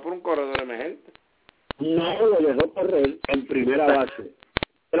haber sacado por un corredor emergente. No, lo dejó correr en primera base.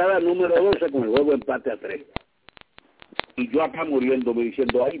 Entrada número 12 con el juego empate a 3. Y yo acá muriéndome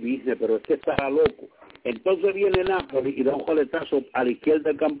diciendo, ay, business, pero este estará loco. Entonces viene Napoli y da un coletazo a la izquierda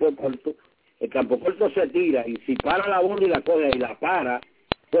del campo corto el campo corto se tira, y si para la bola y la coge y la para,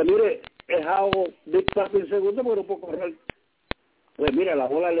 pues mire, es algo Big Papi en segundo porque no puede correr. Pues mira, la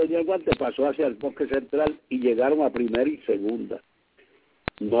bola le dio el guante, pasó hacia el bosque central y llegaron a primera y segunda.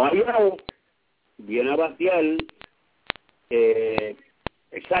 No hay out, viene a batear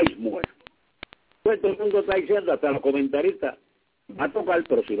Sizemore. Pues todo el mundo está diciendo, hasta los comentaristas, va a tocar,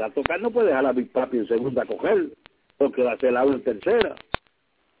 pero si va a tocar no puede dejar a Big Papi en segunda a coger, porque va a ser out en tercera.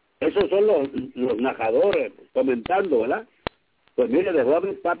 Esos son los narradores comentando, ¿verdad? Pues mire, dejó a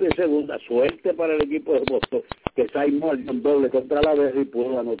Big Papi en segunda, suerte para el equipo de Boston, que Sizemore dio un doble contra la vez y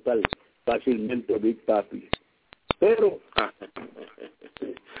pudo anotar fácilmente Big Papi. Pero,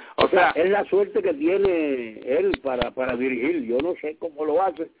 o sea, es la suerte que tiene él para dirigir. Yo no sé cómo lo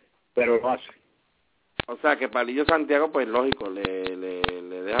hace, pero lo hace. O sea, que Palillo Santiago, pues lógico, le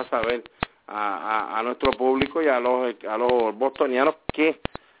deja saber a nuestro público y a los bostonianos que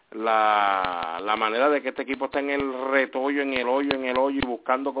la manera de que este equipo está en el retollo, en el hoyo y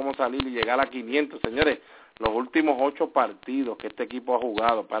buscando cómo salir y llegar a 500. Señores, los últimos 8 partidos que este equipo ha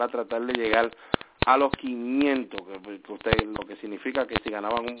jugado para tratar de llegar a los 500, lo que significa que si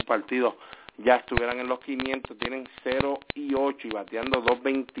ganaban un partido ya estuvieran en los 500, tienen 0-8 y bateando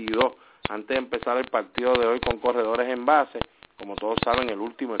 2.22 antes de empezar el partido de hoy con corredores en base. Como todos saben, el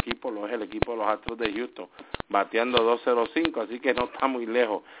último equipo lo es el equipo de los Astros de Houston, bateando 2.05, así que no está muy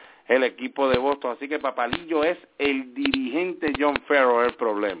lejos el equipo de Boston. Así que Palillo es el dirigente John Farrell el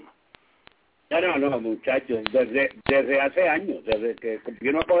problema. No, muchachos, desde hace años, desde que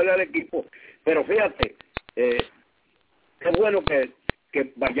vino a coger el equipo. Pero fíjate, es bueno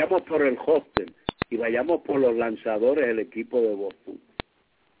que vayamos por el hostel y vayamos por los lanzadores del equipo de Boston.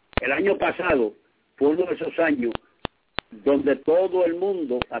 El año pasado fue uno de esos años donde todo el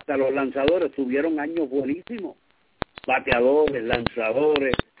mundo, hasta los lanzadores, tuvieron años buenísimos. Bateadores,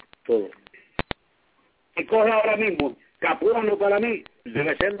 lanzadores, todo. Y coge ahora mismo, Capuano para mí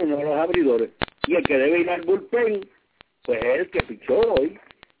debe ser uno de los abridores. Y el que debe ir al bullpen, pues es el que pichó hoy.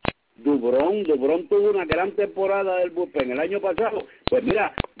 Dubrón tuvo una gran temporada del bullpen el año pasado. Pues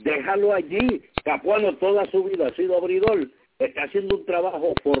mira, déjalo allí. Capuano toda su vida ha sido abridor. Está haciendo un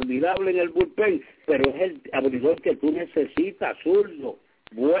trabajo formidable en el bullpen, pero es el abridor que tú necesitas, zurdo,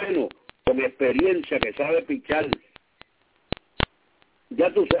 bueno, con experiencia, que sabe pichar.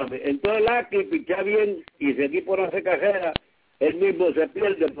 Ya tú sabes, entonces Lucky picha bien y ese equipo no hace carrera, él mismo se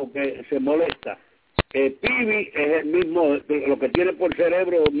pierde porque se molesta. Pibi es el mismo, lo que tiene por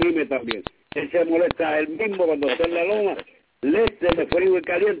cerebro, Mime también. Él se molesta él mismo cuando está en la loma, de frío y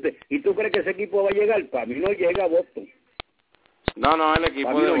caliente. ¿Y tú crees que ese equipo va a llegar? Para mí no llega a Boston. No, el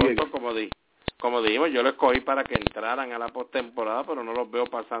equipo de Boston, como dijimos, yo lo escogí para que entraran a la postemporada, pero no los veo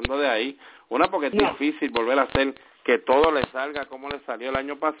pasando de ahí. Una, porque es difícil volver a hacer que todo le salga como le salió el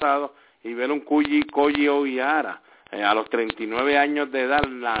año pasado, y ver un Koji Ohiara a los 39 años de edad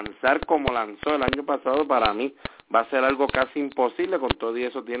lanzar como lanzó el año pasado, para mí va a ser algo casi imposible. Con todo y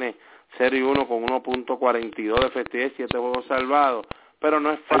eso tiene 0-1 con 1.42 de efectividad y 7 juegos salvados. Pero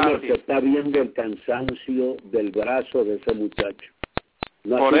no es fácil. Se está viendo el cansancio del brazo de ese muchacho.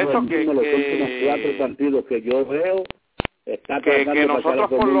 No por eso que los últimos 4 partidos que yo veo, está tratando de pasar a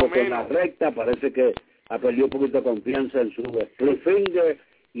todo el mundo con la recta, parece que ha perdido un poquito de confianza en su split finger,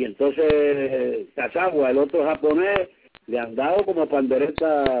 y entonces Tazawa, el otro japonés, le han dado como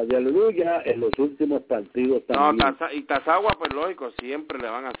pandereta de aleluya en los últimos partidos también. No, y Tazawa, pues lógico, siempre le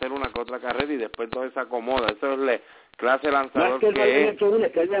van a hacer una que otra carrera y después todo se acomoda. Eso es clase lanzador que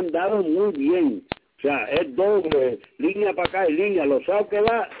es que le han dado muy bien. O sea, es doble, línea para acá y línea. Los sábados que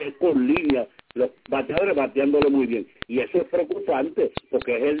va es con línea. Los bateadores bateándole muy bien. Y eso es preocupante,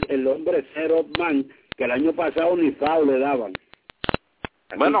 porque es el hombre zero man que el año pasado ni foul le daban.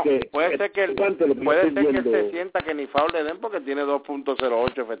 Así bueno, que, puede ser que él se sienta que ni foul le den porque tiene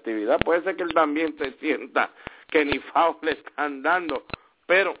 2.08 efectividad. Puede ser que él también se sienta que ni foul le están dando.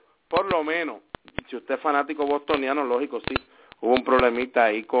 Pero, por lo menos, si usted es fanático bostoniano, lógico, sí, hubo un problemita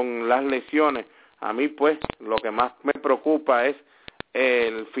ahí con las lesiones. A mí, pues, lo que más me preocupa es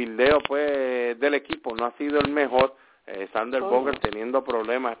el fildeo, pues, del equipo. No ha sido el mejor. Sander Bogart teniendo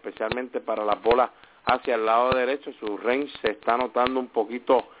problemas, especialmente para las bolas hacia el lado derecho. Su range se está notando un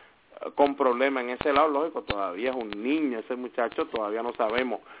poquito con problemas en ese lado. Lógico, todavía es un niño ese muchacho. Todavía no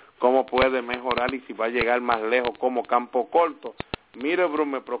sabemos cómo puede mejorar y si va a llegar más lejos como campo corto. Middlebrough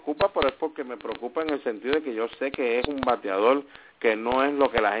me preocupa, pero es porque me preocupa en el sentido de que yo sé que es un bateador que no es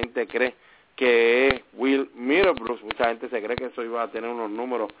lo que la gente cree que es Will Middlebrough. Mucha gente se cree que eso iba a tener unos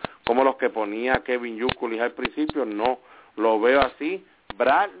números como los que ponía Kevin Youkilis al principio. No lo veo así.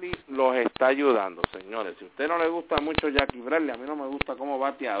 Bradley los está ayudando, señores. Si a usted no le gusta mucho Jackie Bradley, a mí no me gusta como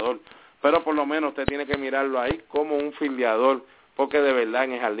bateador, pero por lo menos usted tiene que mirarlo ahí como un fildeador, porque de verdad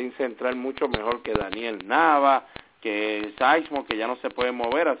en el jardín central mucho mejor que Daniel Nava, que Seismo, que ya no se puede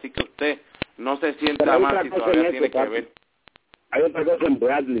mover, así que usted no se sienta mal si todavía tiene que ver. Hay otra cosa en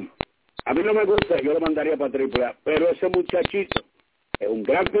Bradley. A mí no me gusta, yo lo mandaría para AAA, pero ese muchachito es un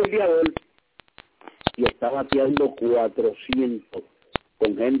gran fildeador y está bateando 400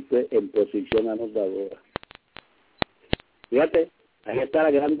 con gente en posición anotadora. Fíjate, ahí está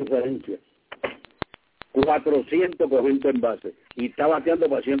la gran diferencia. 400 con gente en base y está bateando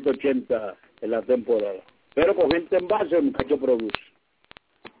para 180 en la temporada. Pero con gente en base el muchacho produce.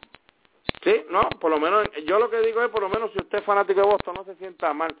 Sí, no, por lo menos, yo lo que digo es, por lo menos si usted es fanático de Boston, no se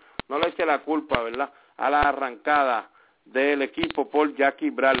sienta mal, no le eche la culpa, ¿verdad?, a la arrancada del equipo por Jackie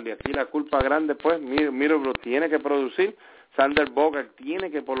Bradley. Aquí la culpa grande, pues, Middlebrook tiene que producir, Sander Bogart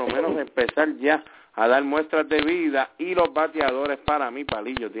tiene que por lo menos empezar ya a dar muestras de vida, y los bateadores, para mí,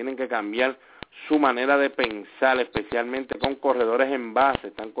 Palillo, tienen que cambiar su manera de pensar, especialmente con corredores en base,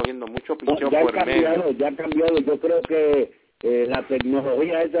 están cogiendo mucho picheo por medio. Ya ha cambiado, yo creo que la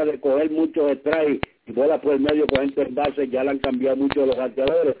tecnología esa de coger muchos strikes y bolas por el medio con gente en base ya la han cambiado mucho los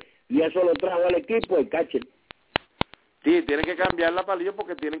bateadores, y eso lo trajo al equipo el catcher. Sí, tienen que cambiarla, Palillo,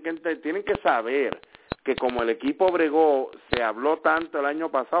 porque tienen que saber que como el equipo bregó, se habló tanto el año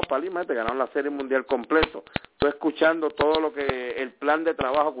pasado, Palillo, te ganaron la Serie Mundial completo. Estoy escuchando todo lo que el plan de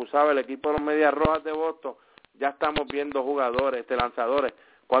trabajo que usaba el equipo de los Medias Rojas de Boston. Ya estamos viendo jugadores, lanzadores,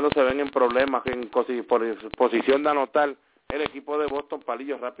 cuando se ven en problemas por posición de anotar, el equipo de Boston,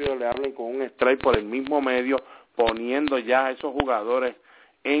 Palillo, rápido le hablan con un strike por el mismo medio, poniendo ya a esos jugadores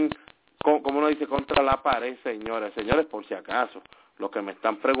en, como uno dice, contra la pared, señores. Señores, por si acaso, los que me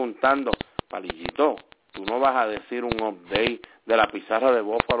están preguntando, Palillito, tú no vas a decir un update de la pizarra de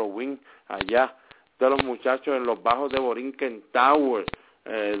Buffalo Wing allá, de los muchachos en los bajos de Borinquen Tower,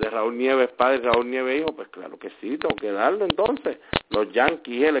 de Raúl Nieves padre y Raúl Nieves hijo. Pues claro que sí, tengo que darle entonces. Los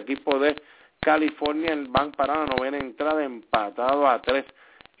Yankees, el equipo de California, van para la novena entrada, empatado a 3.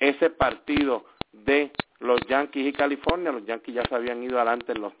 Ese partido de los Yankees y California, los Yankees ya se habían ido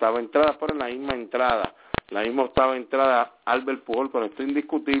adelante en la octava entrada, pero en la misma octava entrada, Albert Pujols, pero esto es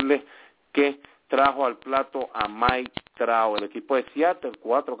indiscutible, que trajo al plato a Mike Trout. El equipo de Seattle,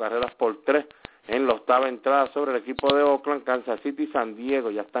 4 carreras por 3 en la octava entrada sobre el equipo de Oakland. Kansas City y San Diego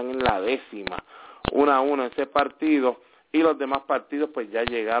ya están en la 10ª, 1-1 ese partido, y los demás partidos pues ya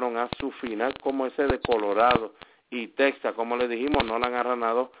llegaron a su final, como ese de Colorado y Texas. Como les dijimos, no le han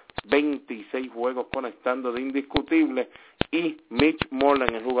ganado 26 juegos conectando de indiscutible, y Mitch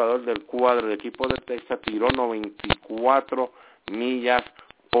Moreland, el jugador del cuadro del equipo de Texas, tiró 94 millas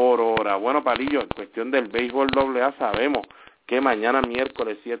por hora. Bueno, Palillo, en cuestión del béisbol AA, sabemos que mañana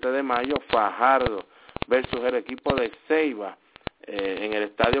miércoles 7 de mayo, Fajardo versus el equipo de Ceiba, en el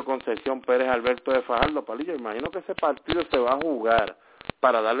estadio Concepción Pérez Alberto de Fajardo. Palillo, imagino que ese partido se va a jugar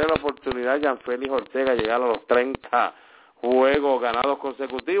para darle la oportunidad a Gianfélix Ortega a llegar a los 30 juegos ganados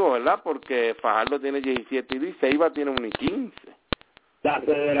consecutivos, ¿verdad? Porque Fajardo tiene 17 y Ceiba tiene 1 y 15. La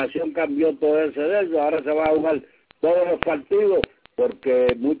federación cambió todo ese de eso, ahora se va a jugar todos los partidos,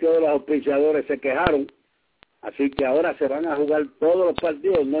 porque muchos de los auspiciadores se quejaron, así que ahora se van a jugar todos los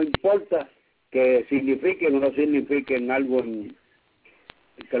partidos, no importa que signifiquen o no signifiquen algo en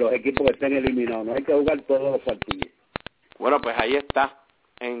que los equipos estén eliminados, no hay que jugar todos los partidos. Bueno, pues ahí está,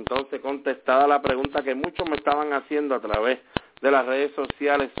 entonces contestada la pregunta que muchos me estaban haciendo a través de las redes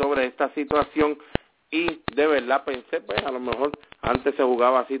sociales sobre esta situación, y de verdad pensé, pues a lo mejor antes se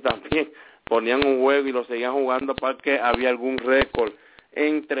jugaba así también, ponían un juego y lo seguían jugando para que había algún récord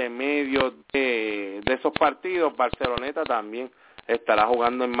entre medio de esos partidos. Barceloneta también estará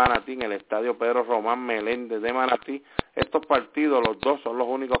jugando en Manatí, en el estadio Pedro Román Meléndez de Manatí. Estos partidos, los dos, son los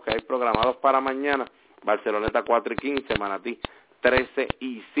únicos que hay programados para mañana. Barceloneta 4 y 15, Manatí 13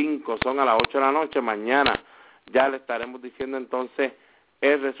 y 5, son a las 8 de la noche. Mañana ya le estaremos diciendo entonces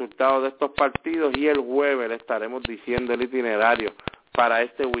el resultado de estos partidos, y el jueves le estaremos diciendo el itinerario para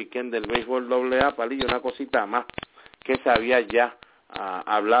este weekend del béisbol AA. Palillo, una cosita más que se había ya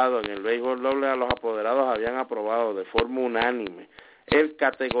hablado en el béisbol AA, los apoderados habían aprobado de forma unánime el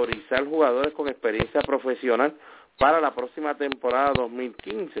categorizar jugadores con experiencia profesional para la próxima temporada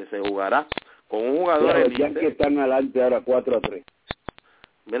 2015. Se jugará con un jugador elite. Ya que están adelante ahora 4-3.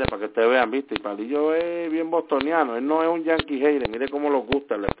 Mire, para que ustedes vean, viste, y Palillo es bien bostoniano, él no es un Yankee hater, mire cómo los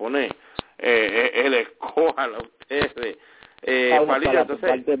gusta, le pone el escojan a ustedes. Palillo, entonces,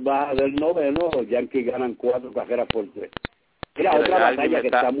 parte baja del noveno, los Yankees ganan 4 carreras por 3. Mira, otra batalla que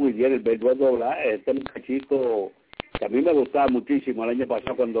está muy bien, el béisbol AA, este muchachito que a mí me gustaba muchísimo el año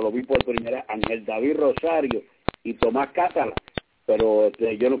pasado cuando lo vi por primera, Ángel David Rosario y Tomás Cátala. pero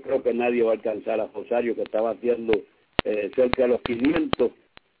yo no creo que nadie va a alcanzar a Rosario, que está batiendo cerca de los 500,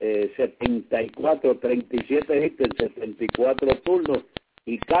 74, 37 hits en 74 turnos,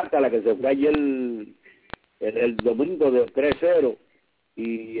 y Cátala, que se fue ayer el domingo de 3-0,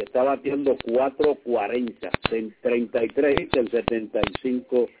 y está batiendo 4.40 en 33 hits en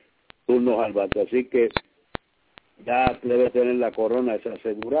 75 turnos al bate, así que ya debe tener la corona esa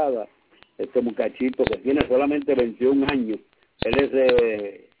asegurada. Este muchachito que tiene solamente 21 años, él es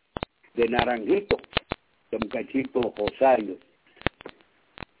de Naranjito, este muchachito Rosario,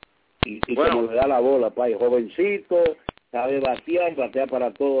 y bueno, como le da la bola, es jovencito, sabe batear, batea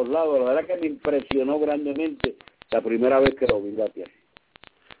para todos lados. La verdad que me impresionó grandemente la primera vez que lo vi batear.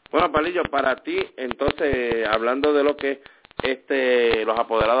 Bueno, Palillo, para ti, entonces, hablando de lo que los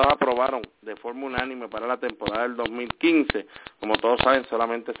apoderados aprobaron de forma unánime para la temporada del 2015, como todos saben,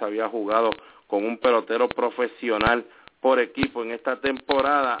 solamente se había jugado con un pelotero profesional por equipo en esta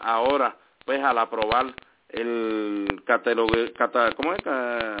temporada. Ahora, pues, al aprobar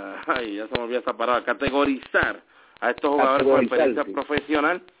categorizar a estos jugadores con experiencia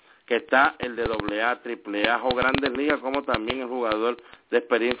profesional, que está el de AA, AAA o Grandes Ligas, como también el jugador de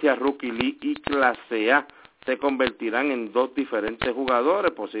experiencia Rookie League y Clase A, se convertirán en dos diferentes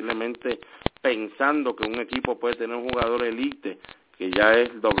jugadores, posiblemente pensando que un equipo puede tener un jugador elite, que ya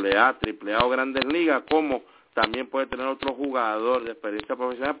es AA, AAA o Grandes Ligas, como también puede tener otro jugador de experiencia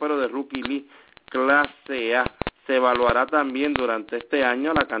profesional, pero de Rookie League Clase A. Se evaluará también durante este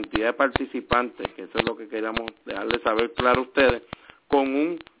año la cantidad de participantes, que eso es lo que queríamos dejarles saber claro a ustedes, con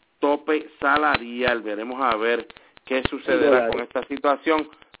un tope salarial. Veremos a ver qué sucederá con esta situación,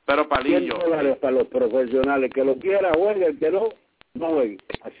 pero Palillo, $100 para los profesionales, que lo quiera juegue, el que no juegue,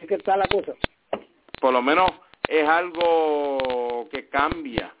 así que está la cosa. Por lo menos es algo que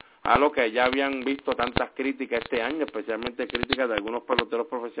cambia a lo que ya habían visto tantas críticas este año, especialmente críticas de algunos peloteros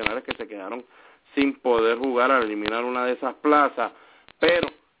profesionales que se quedaron sin poder jugar al eliminar una de esas plazas, pero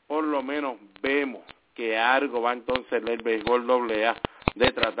por lo menos vemos que algo va entonces el béisbol AA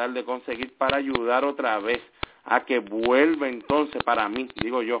de tratar de conseguir para ayudar otra vez a que vuelva entonces, para mí,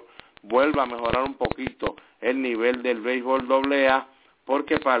 digo yo, vuelva a mejorar un poquito el nivel del béisbol AA,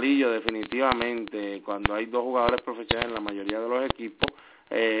 porque Palillo, definitivamente, cuando hay dos jugadores profesionales en la mayoría de los equipos,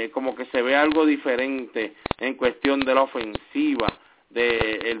 como que se ve algo diferente en cuestión de la ofensiva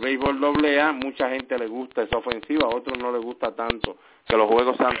del béisbol AA. Mucha gente le gusta esa ofensiva, a otros no les gusta tanto que los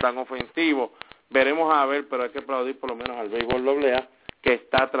juegos sean tan ofensivos. Veremos a ver, pero hay que aplaudir por lo menos al béisbol AA, que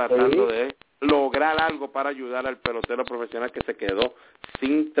está tratando de lograr algo para ayudar al pelotero profesional que se quedó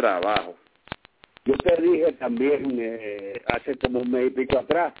sin trabajo. Yo te dije también hace como un mes y pico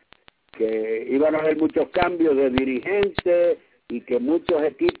atrás que iban a haber muchos cambios de dirigentes y que muchos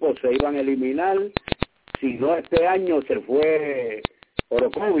equipos se iban a eliminar. Si no, este año se fue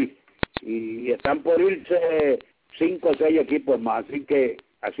Orocovi y están por irse 5 o 6 equipos más, así que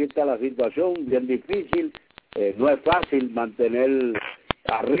así está la situación, bien difícil. No es fácil mantener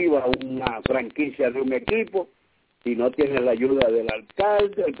arriba una franquicia de un equipo si no tienes la ayuda del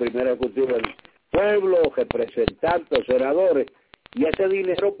alcalde, el primer ejecutivo del pueblo, representantes, senadores, y ese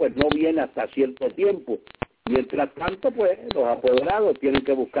dinero pues no viene hasta cierto tiempo. Mientras tanto, pues los apoderados tienen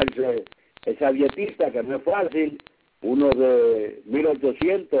que buscarse esa dietita, que no es fácil, uno de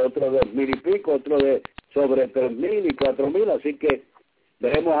 1.800, otro de 1.000 y pico, otro de sobre 3.000 y 4.000, así que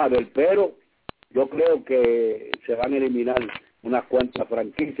veremos a ver, pero yo creo que se van a eliminar unas cuantas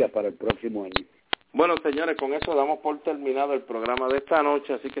franquicias para el próximo año. Bueno, señores, con eso damos por terminado el programa de esta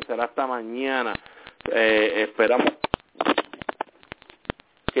noche, así que será hasta mañana. Esperamos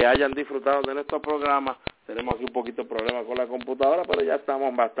que hayan disfrutado de nuestro programa. Tenemos aquí un poquito de problema con la computadora, pero ya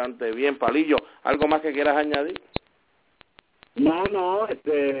estamos bastante bien. Palillo, ¿algo más que quieras añadir? No,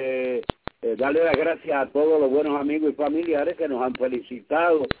 darle las gracias a todos los buenos amigos y familiares que nos han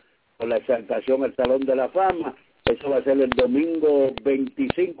felicitado por la exaltación al Salón de la Fama. Eso va a ser el domingo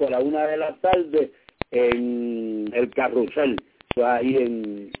 25 a la 1 de la tarde en el Carrusel, ahí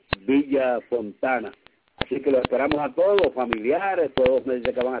en Villa Fontana. Así que lo esperamos a todos, familiares, todos me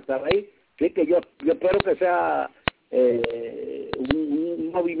dicen que van a estar ahí. Así que yo espero que sea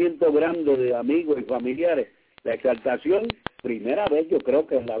un movimiento grande de amigos y familiares. La exaltación, primera vez yo creo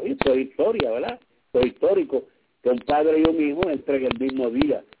que en la vida, es historia, ¿verdad? Es histórico que un padre y un hijo entreguen el mismo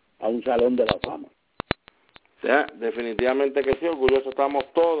día a un Salón de la Fama. O sea, definitivamente que sí, orgullosos estamos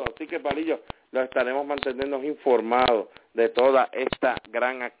todos. Así que, Palillo, lo estaremos manteniendo informados de toda esta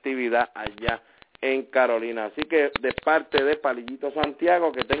gran actividad allá en Carolina. Así que, de parte de Palillito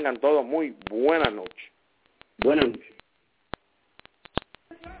Santiago, que tengan todos muy buenas noches. Buenas noches.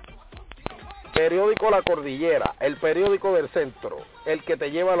 Periódico La Cordillera, el periódico del centro, el que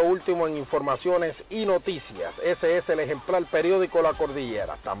te lleva lo último en informaciones y noticias. Ese es el ejemplar periódico La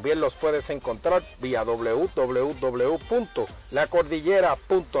Cordillera. También los puedes encontrar vía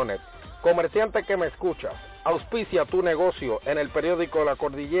www.lacordillera.net. Comerciante que me escuchas, auspicia tu negocio en el periódico La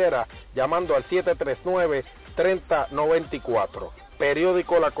Cordillera llamando al 739-3094.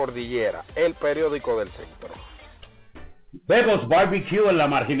 Periódico La Cordillera, el periódico del centro. Bebos Barbecue en la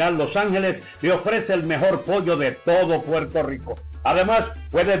Marginal Los Ángeles le ofrece el mejor pollo de todo Puerto Rico. Además,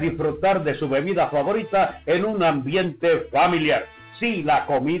 puede disfrutar de su bebida favorita en un ambiente familiar. Si la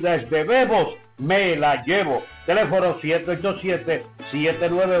comida es de Bebos, me la llevo. Teléfono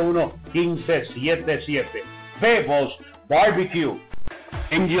 787-791-1577. Bebos Barbecue.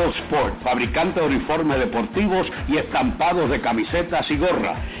 Angel Sport, fabricante de uniformes deportivos y estampados de camisetas y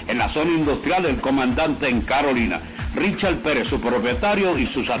gorras, en la zona industrial del Comandante en Carolina. Richard Pérez, su propietario, y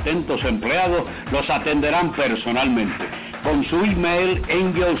sus atentos empleados los atenderán personalmente. Con su email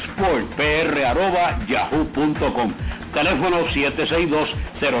angelsportpr@yahoo.com. Teléfono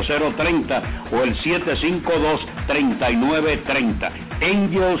 762-0030 o el 752-3930.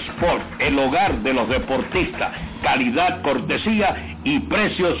 Angel Sport, el hogar de los deportistas. Calidad, cortesía y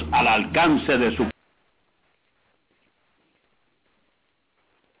precios al alcance de su